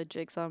off with the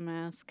jigsaw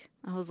mask.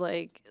 I was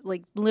like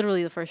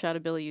literally the first shot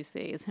of Billy you see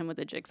is him with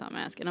the jigsaw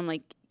mask, and I'm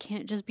like,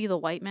 can't it just be the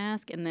white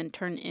mask and then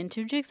turn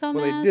into jigsaw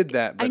Well, mask? they did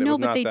that, but I it know, was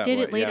but not they that did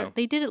way, it later. yeah.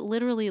 They did it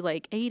literally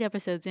like 8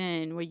 episodes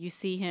in, where you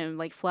see him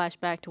like flash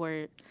back to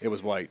where It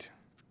was white,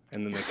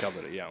 and then they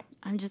covered it. Yeah.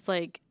 I'm just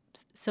like,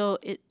 so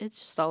it's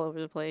just all over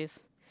the place.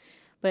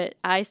 But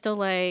I still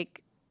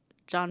like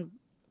John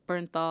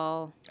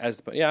Bernthal I think as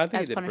he did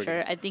pretty Punisher.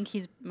 good. I think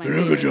he's my Did a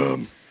good favorite.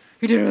 job.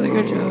 He did a really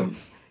good job.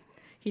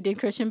 He did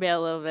Christian Bale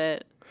a little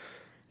bit.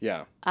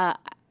 Yeah.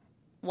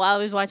 While I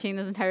was watching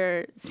this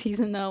entire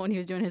season, though, when he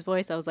was doing his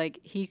voice, I was like,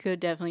 he could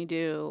definitely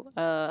do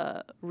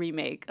a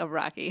remake of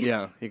Rocky.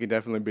 Yeah. He could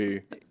definitely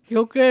be.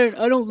 Okay,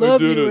 I don't love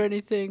did you or it.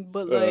 anything,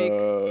 but like,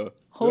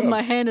 hold yeah.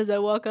 my hand as I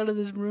walk out of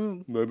this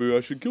room. Maybe I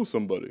should kill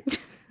somebody.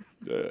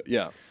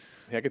 Yeah.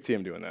 I could see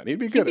him doing that. He'd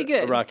be good He'd be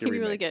at good. a Rocky He'd be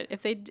remake.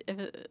 really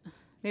good.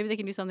 Maybe they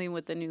can do something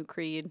with the new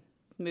Creed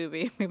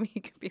movie. Maybe he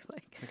could be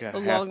like Okay, a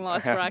long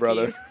lost Rocky.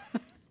 brother.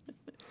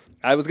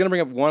 I was going to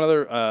bring up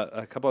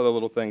a couple other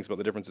little things about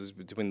the differences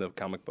between the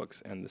comic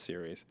books and the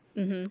series.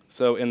 Mm-hmm.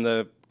 So in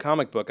the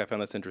comic book, I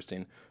found this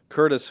interesting.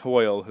 Curtis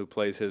Hoyle, who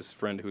plays his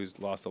friend who's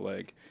lost a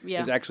leg,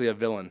 Yeah. is actually a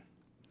villain.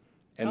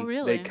 And Oh,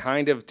 really? they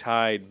kind of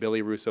tied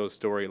Billy Russo's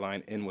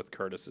storyline in with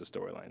Curtis's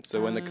storyline.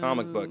 So in the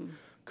comic book,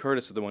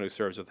 Curtis is the one who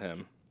serves with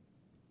him,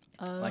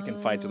 like in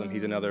fights with him.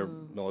 He's another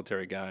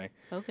military guy.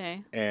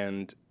 Okay.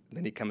 And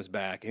then he comes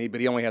back,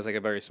 but he only has like a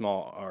very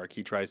small arc.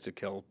 He tries to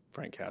kill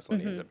Frank Castle,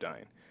 and he ends up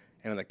dying.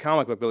 And in the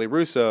comic book, Billy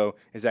Russo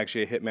is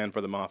actually a hitman for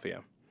the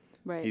mafia.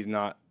 Right. He's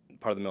not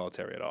part of the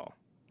military at all.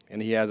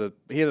 And he has a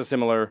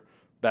similar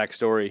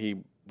backstory. He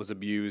was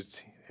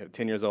abused. At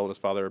 10 years old, his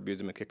father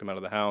abused him and kicked him out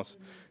of the house.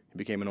 He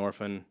became an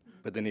orphan.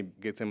 But then he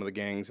gets in with the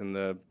gangs and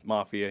the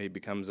mafia. He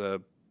becomes a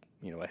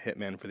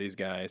hitman for these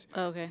guys.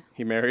 Okay.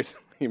 He marries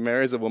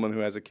a woman who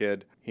has a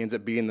kid. He ends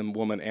up beating the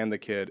woman and the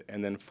kid,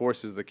 and then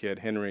forces the kid,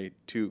 Henry,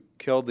 to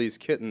kill these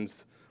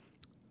kittens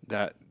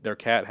that their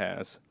cat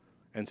has,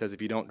 and says,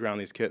 if you don't drown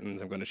these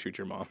kittens, I'm going to shoot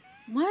your mom.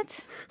 What?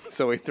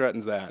 So he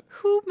threatens that.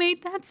 Who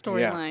made that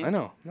storyline? Yeah, I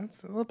know.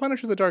 The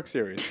Punisher's a dark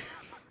series.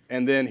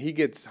 And then he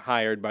gets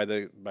hired by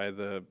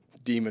the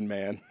Demon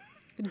Man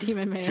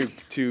Demon Man.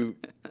 to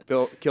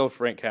kill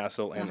Frank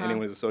Castle and Uh-huh.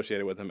 anyone who's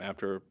associated with him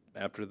after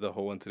the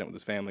whole incident with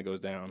his family goes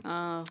down.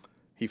 Oh.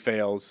 He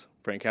fails.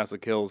 Frank Castle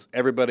kills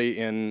everybody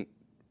in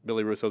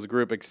Billy Russo's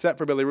group, except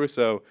for Billy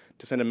Russo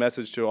to send a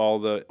message to all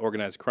the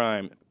organized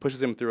crime.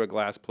 Pushes him through a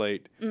glass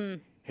plate.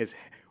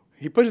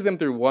 He pushes him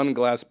through one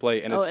glass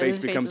plate, and his face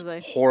becomes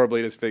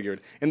horribly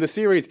disfigured. In the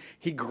series,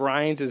 he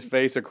grinds his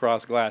face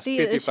across glass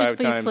 55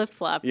 times. Flip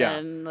flop. Yeah,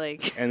 and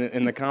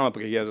in the comic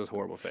book, he has this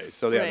horrible face.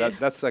 So yeah, Right.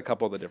 that's a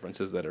couple of the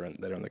differences that are in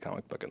the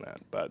comic book in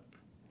that. But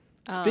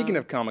speaking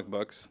of comic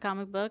books,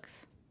 comic books.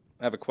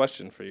 I have a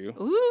question for you.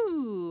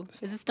 Ooh,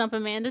 is it Stump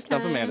Amanda time?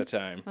 Stump Amanda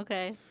time.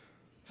 Okay.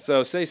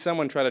 So say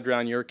someone tried to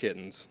drown your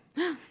kittens.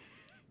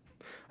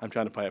 I'm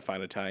trying to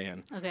find a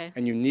tie-in. Okay.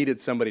 And you needed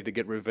somebody to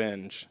get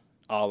revenge,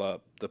 a la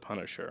the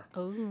Punisher.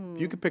 Oh.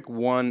 If you could pick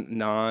one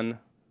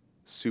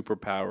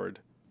non-superpowered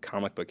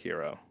comic book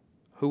hero,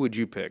 who would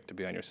you pick to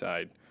be on your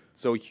side?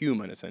 So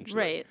human, essentially.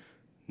 Right.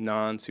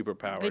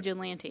 Non-superpowered.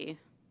 Vigilante.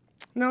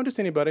 No, just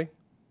anybody.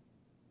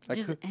 Like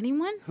Just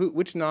anyone? who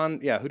do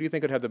you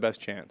think would have the best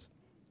chance?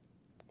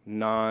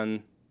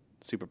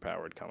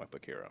 Non-superpowered comic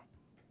book hero.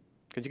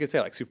 Because you could say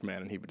like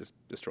Superman and he would just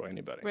destroy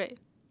anybody. Right.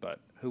 But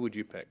who would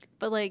you pick?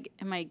 But like,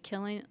 am I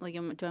killing? Like,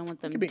 do I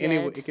want them It could be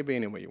dead? it could be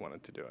any way you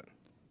wanted to do it.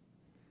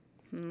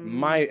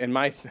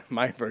 My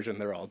version,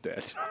 they're all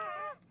dead.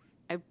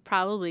 I'd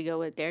probably go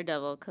with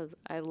Daredevil because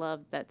I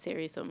love that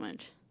series so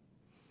much.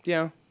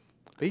 Yeah,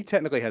 but he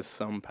technically has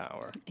some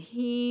power.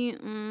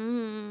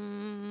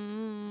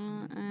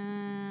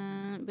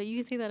 But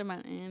you can say that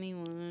about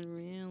anyone,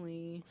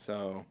 really.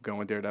 So going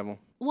with Daredevil.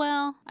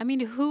 Well, I mean,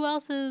 who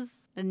else is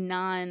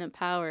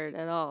non-powered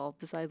at all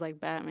besides like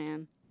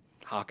Batman?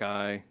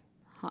 Hawkeye.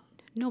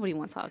 Nobody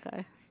wants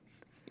Hawkeye.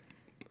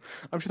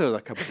 I'm sure there's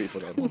a couple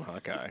people that want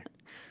Hawkeye.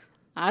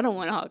 I don't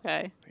want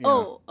Hawkeye. Yeah.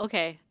 Oh,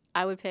 okay.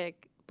 I would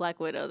pick Black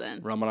Widow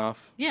then.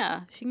 Romanoff.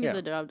 Yeah, she can Yeah.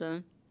 get the job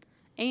done.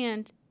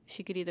 And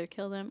she could either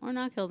kill them or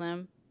not kill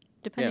them,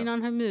 depending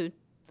on her mood.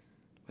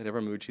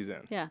 Whatever mood she's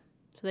in. Yeah.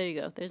 So there you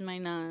go. There's my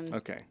non.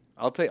 Okay.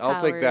 I'll take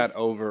that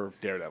over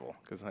Daredevil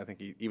because I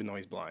think even though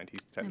he's blind,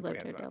 he's I technically love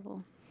has power.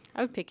 Daredevil.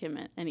 I would pick him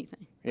at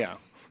anything. Yeah,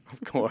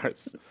 of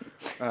course.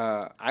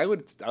 I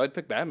would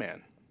pick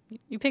Batman.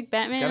 You pick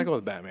Batman? Gotta go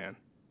with Batman.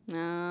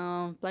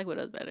 No, Black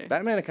Widow's better.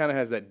 Batman kind of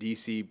has that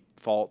DC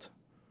fault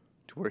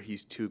to where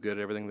he's too good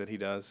at everything that he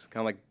does.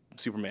 Kind of like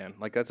Superman.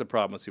 Like that's a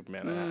problem with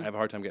Superman. I have a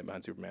hard time getting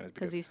behind Superman is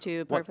because he's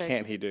too what perfect.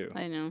 can't he do?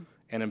 I know.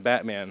 And in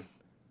Batman,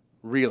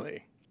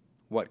 really,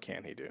 what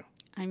can he do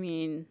I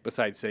mean,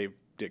 besides save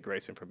Dick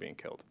Grayson from being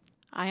killed?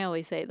 I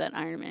always say that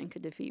Iron Man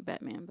could defeat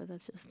Batman, but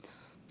that's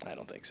I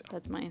don't think so.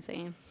 that's my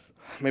saying.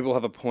 Maybe we'll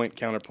have a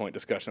counterpoint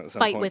discussion at some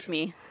Fight point. with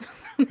me.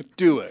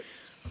 Do it.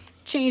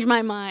 Change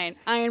my mind.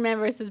 Iron Man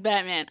versus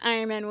Batman.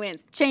 Iron Man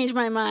wins. Change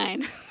my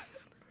mind.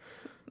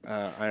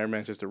 Iron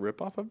Man's just a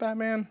ripoff of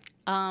Batman?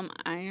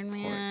 Iron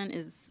Man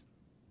is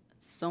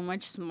so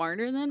much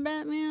smarter than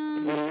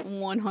Batman.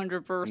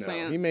 100%.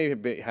 No, he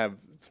may have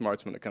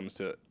smarts when it comes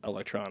to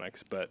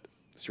electronics, but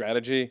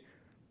strategy,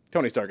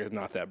 Tony Stark is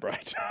not that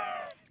bright.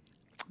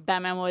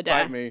 Batman would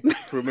die. Fight me,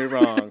 prove me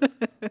wrong.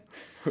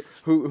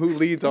 Who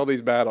leads all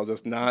these battles?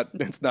 It's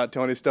not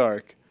Tony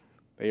Stark.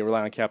 They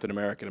rely on Captain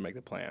America to make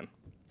the plan.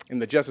 In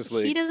the Justice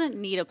League, He doesn't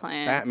need a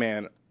plan.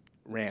 Batman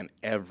ran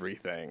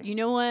everything. You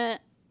know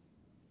what?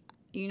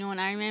 You know what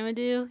Iron Man would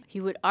do?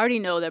 He would already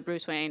know that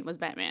Bruce Wayne was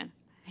Batman.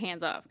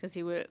 Hands off, because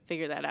he would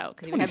figure that out.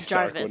 Because he would Tony have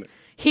Stark Jarvis. wouldn't.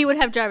 He would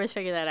have Jarvis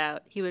figure that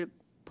out. He would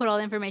put all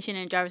the information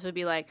in. Jarvis would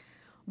be like,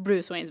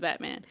 Bruce Wayne's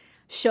Batman.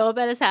 Show up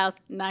at his house,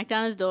 knock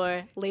down his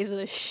door, laser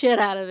the shit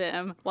out of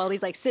him while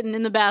he's like sitting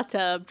in the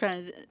bathtub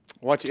trying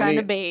Watch to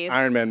any bathe.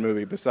 Iron Man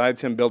movie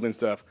besides him building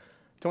stuff.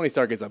 Tony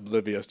Stark is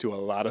oblivious to a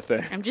lot of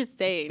things. I'm just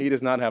saying, He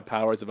does not have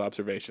powers of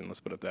observation.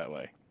 Let's put it that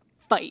way.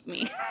 fight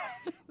me.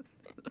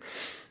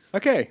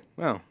 Okay.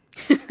 Well,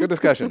 good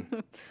discussion.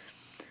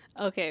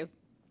 Okay.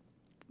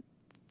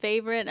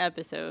 Favorite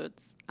episodes.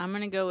 I'm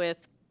going to go with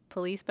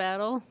Police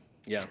Battle.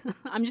 Yeah.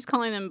 I'm just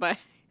calling them by,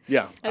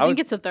 Yeah. I think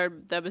it's the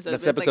third episode.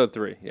 That's but it's like episode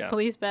 3. Yeah.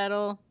 Police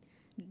Battle,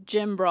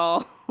 Gym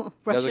Brawl, was a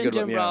Russian good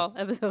Gym one, yeah. Brawl,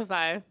 episode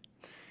 5.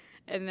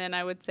 And then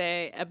I would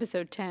say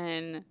episode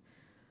 10,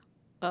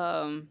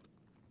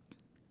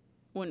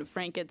 when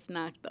Frank gets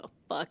knocked the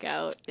fuck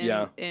out.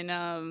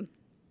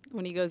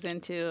 When he goes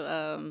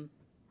into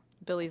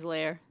Billy's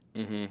lair.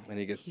 Mm-hmm. And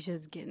he gets. He's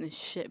just getting the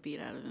shit beat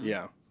out of him.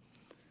 Yeah.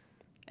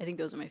 I think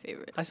those are my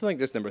favorite. I still think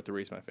just number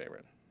 3 is my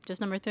favorite.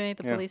 Just number 3,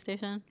 the Yeah. police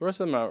station. The rest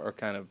of them are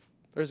kind of.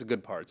 There's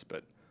good parts,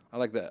 but I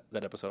like that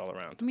episode all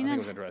around. I mean, think it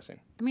was interesting.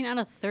 I mean, out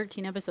of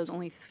 13 episodes,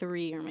 only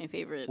 3 are my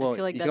favorite. Well, I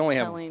feel like you that's can only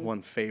telling. have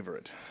one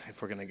favorite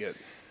if we're gonna get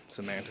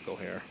semantical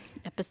here.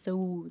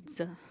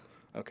 Episodes.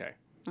 Okay.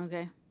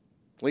 Okay.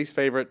 Least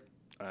favorite.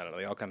 I don't know.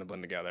 They all kind of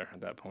blend together at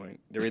that point.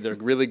 They're either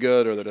really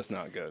good or they're just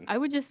not good. I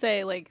would just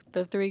say, like,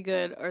 the 3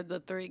 good or the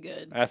 3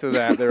 good. After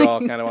that, they're all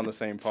kind of on the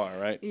same par,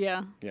 right?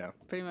 Yeah, Yeah.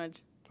 pretty much.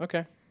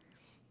 Okay.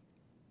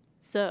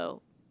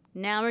 So,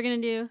 now we're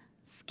going to do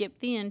Skip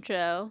the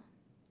Intro,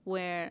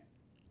 where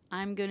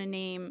I'm going to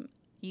name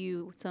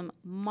you some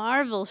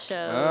Marvel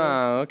shows.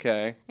 Ah,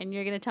 okay. And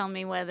you're going to tell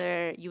me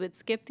whether you would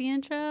skip the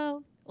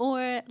intro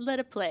or let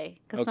it play.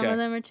 Because some Okay. of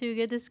them are too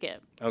good to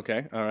skip.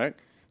 Okay. All right.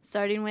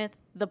 Starting with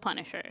The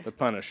Punisher. The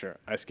Punisher.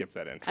 I skipped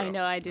that intro. I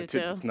know, I do too.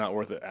 It's not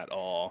worth it at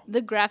all.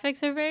 The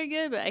graphics are very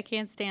good, but I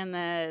can't stand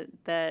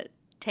that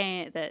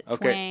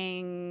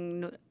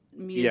twang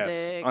music.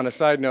 Yes. On a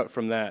side note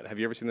from that, have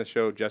you ever seen the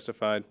show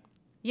Justified?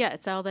 Yeah,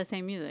 it's all that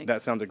same music.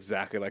 That sounds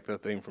exactly like the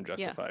theme from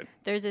Justified. Yeah.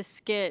 There's a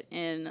skit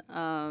in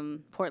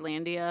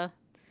Portlandia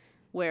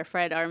where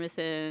Fred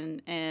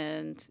Armisen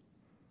and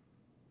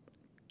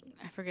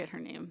I forget her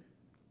name.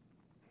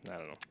 I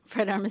don't know.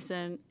 Fred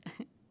Armisen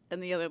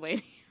and the other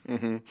lady.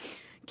 Mm-hmm.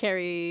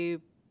 Carrie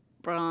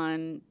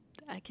Braun.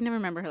 I can never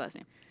remember her last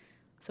name.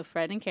 So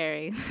Fred and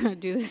Carrie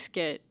do this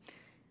skit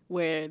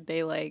where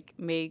they like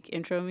make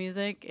intro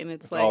music and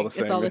it's like all the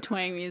same. it's all the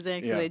twang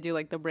music. Yeah. So they do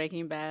like the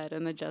Breaking Bad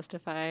and the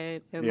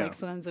Justified and like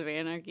Sons of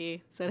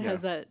Anarchy. So it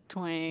has that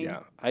twang. Yeah,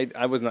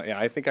 I was not. Yeah,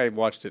 I think I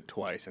watched it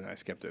twice and I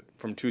skipped it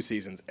from 2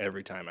 seasons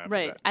every time after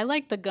Right. that. I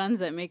like the guns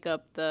that make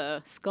up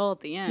the skull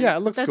at the end. Yeah,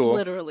 it looks cool.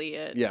 That's literally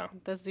it. Yeah.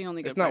 That's the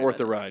only good It's not part worth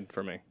the about it. ride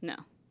for me. No.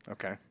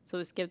 Okay. So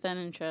we skipped that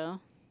intro.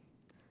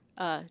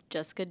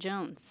 Jessica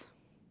Jones.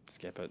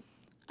 Skip it.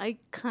 I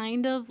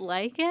kind of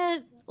like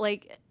it.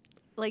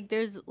 Like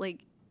there's like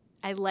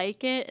I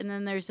like it, and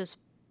then there's this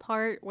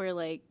part where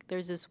like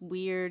there's this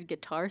weird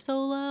guitar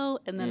solo,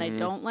 and then I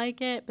don't like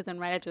it, but then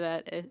right after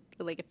that it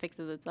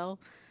fixes itself.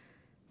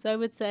 So I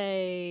would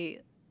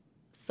say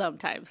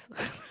sometimes.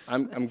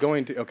 I'm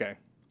going to. Okay.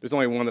 There's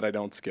only one that I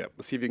don't skip.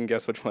 Let's see if you can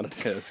guess which one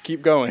it is.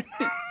 Keep going.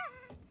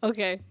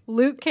 Okay,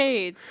 Luke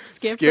Cage.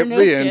 Skip Skip or no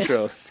the skip?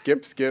 intro.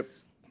 Skip.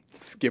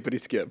 Skippity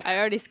skip. I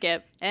already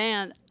skipped,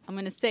 and I'm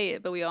gonna say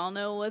it, but we all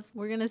know what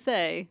we're gonna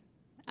say.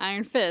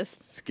 Iron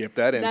Fist. Skip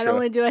that intro. Not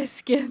only do I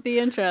skip the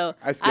intro,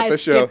 I skip the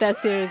show. that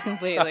series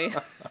completely.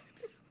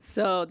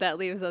 So that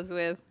leaves us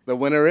with The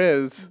winner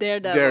is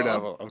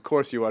Daredevil. Of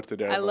course, you watched the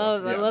Daredevil. I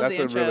love that's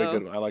the a really intro.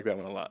 good one. I like that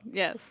one a lot.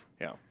 yes.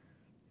 Yeah.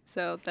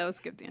 So that was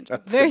skip the intro.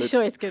 That's Very good.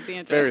 short skip the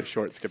intro. Very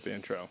short. Skip the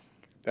intro.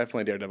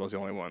 Definitely Daredevil's the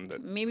only one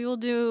that. Maybe we'll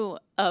do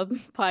a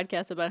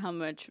podcast about how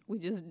much we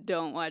just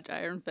don't watch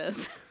Iron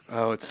Fist.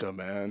 Oh, it's so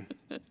bad.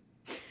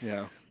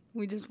 Yeah.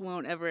 We just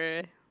won't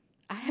ever.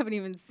 I haven't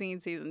even seen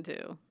season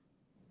 2.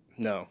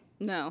 No.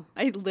 No,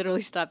 I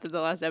literally stopped at the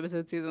last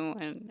episode, season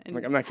 1. And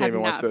Like, I'm not have gonna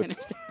even watch this.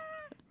 finished it.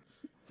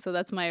 So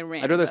that's my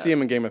rant. I'd rather about see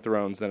him in Game of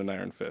Thrones than in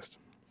Iron Fist.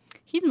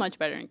 He's much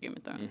better in Game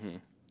of Thrones. Mm-hmm.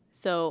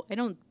 So I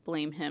don't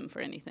blame him for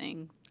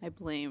anything. I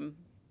blame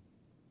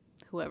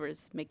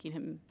whoever's making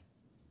him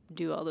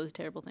do all those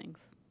terrible things.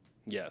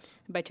 Yes.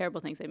 By terrible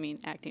things, I mean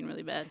acting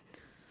really bad.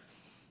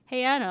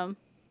 Hey, Adam,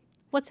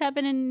 what's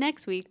happening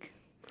next week?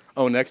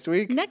 Oh, next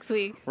week? Next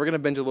week. We're going to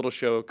binge a little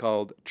show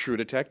called True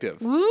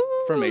Detective Woo!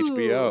 from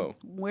HBO.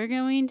 We're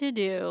going to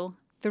do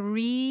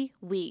 3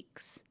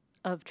 weeks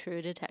of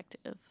True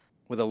Detective.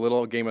 With a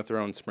little Game of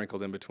Thrones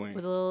sprinkled in between.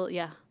 With a little,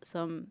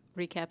 some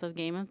recap of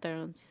Game of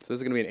Thrones. So this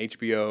is going to be an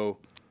HBO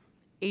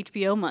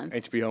month.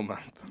 HBO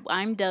month.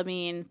 I'm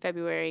dubbing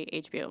February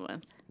HBO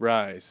month.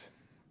 Rise.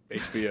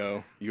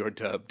 HBO, you're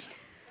dubbed.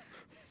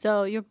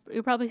 So you're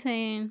probably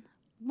saying,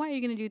 why are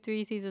you going to do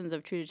 3 seasons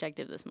of True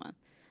Detective this month?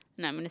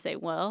 And I'm going to say,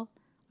 well,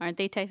 aren't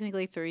they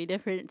technically 3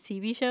 different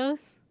TV shows?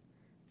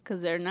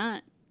 Because they're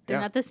not. They're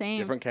not the same.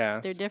 Different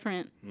cast. They're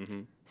different.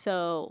 Mm-hmm.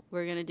 So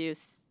we're going to do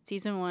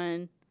season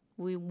 1.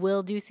 We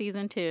will do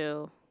season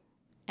 2.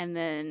 And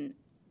then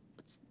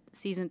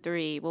season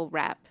 3 will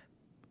wrap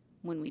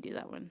when we do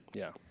that one.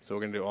 Yeah. So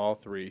we're going to do all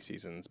 3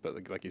 seasons.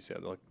 But like you said,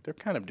 they're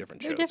kind of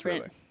different They're shows, different.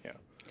 really. Yeah.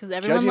 Because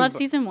everyone loves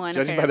season 1,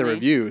 Judging by the apparently.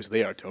 reviews,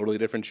 they are totally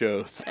different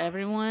shows.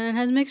 Everyone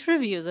has mixed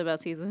reviews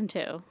about season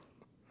 2.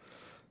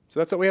 So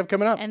that's what we have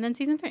coming up. And then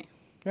season 3.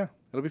 Yeah,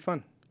 it'll be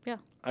fun. Yeah.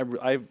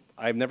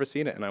 I've never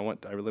seen it, and I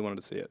really wanted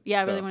to see it. Yeah,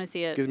 I So really want to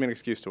see it. Gives me an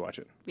excuse to watch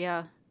it.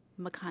 Yeah.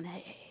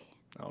 McConaughey.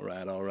 All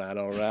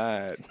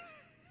right.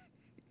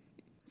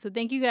 So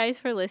thank you guys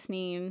for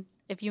listening.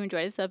 If you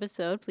enjoyed this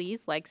episode, please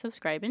like,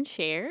 subscribe, and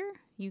share.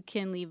 You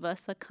can leave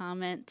us a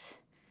comment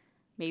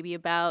maybe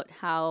about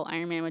how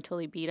Iron Man would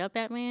totally beat up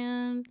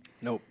Batman.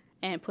 Nope.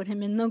 And put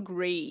him in the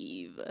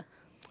grave.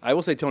 I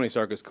will say Tony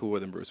Stark is cooler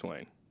than Bruce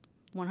Wayne.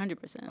 100%.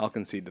 I'll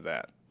concede to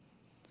that.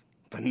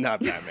 But not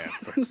Batman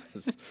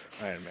versus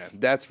Iron Man.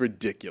 That's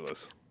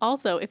ridiculous.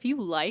 Also, if you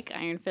like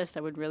Iron Fist,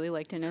 I would really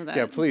like to know that.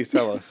 Yeah, please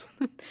tell us.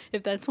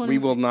 If that's one We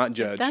of, will not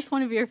judge. If that's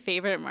one of your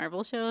favorite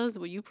Marvel shows,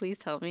 will you please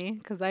tell me?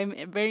 Because I'm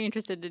very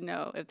interested to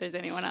know if there's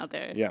anyone out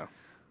there Yeah.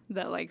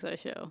 that likes that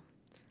show.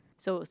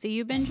 So see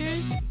you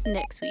bingers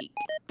next week.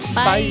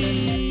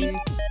 Bye.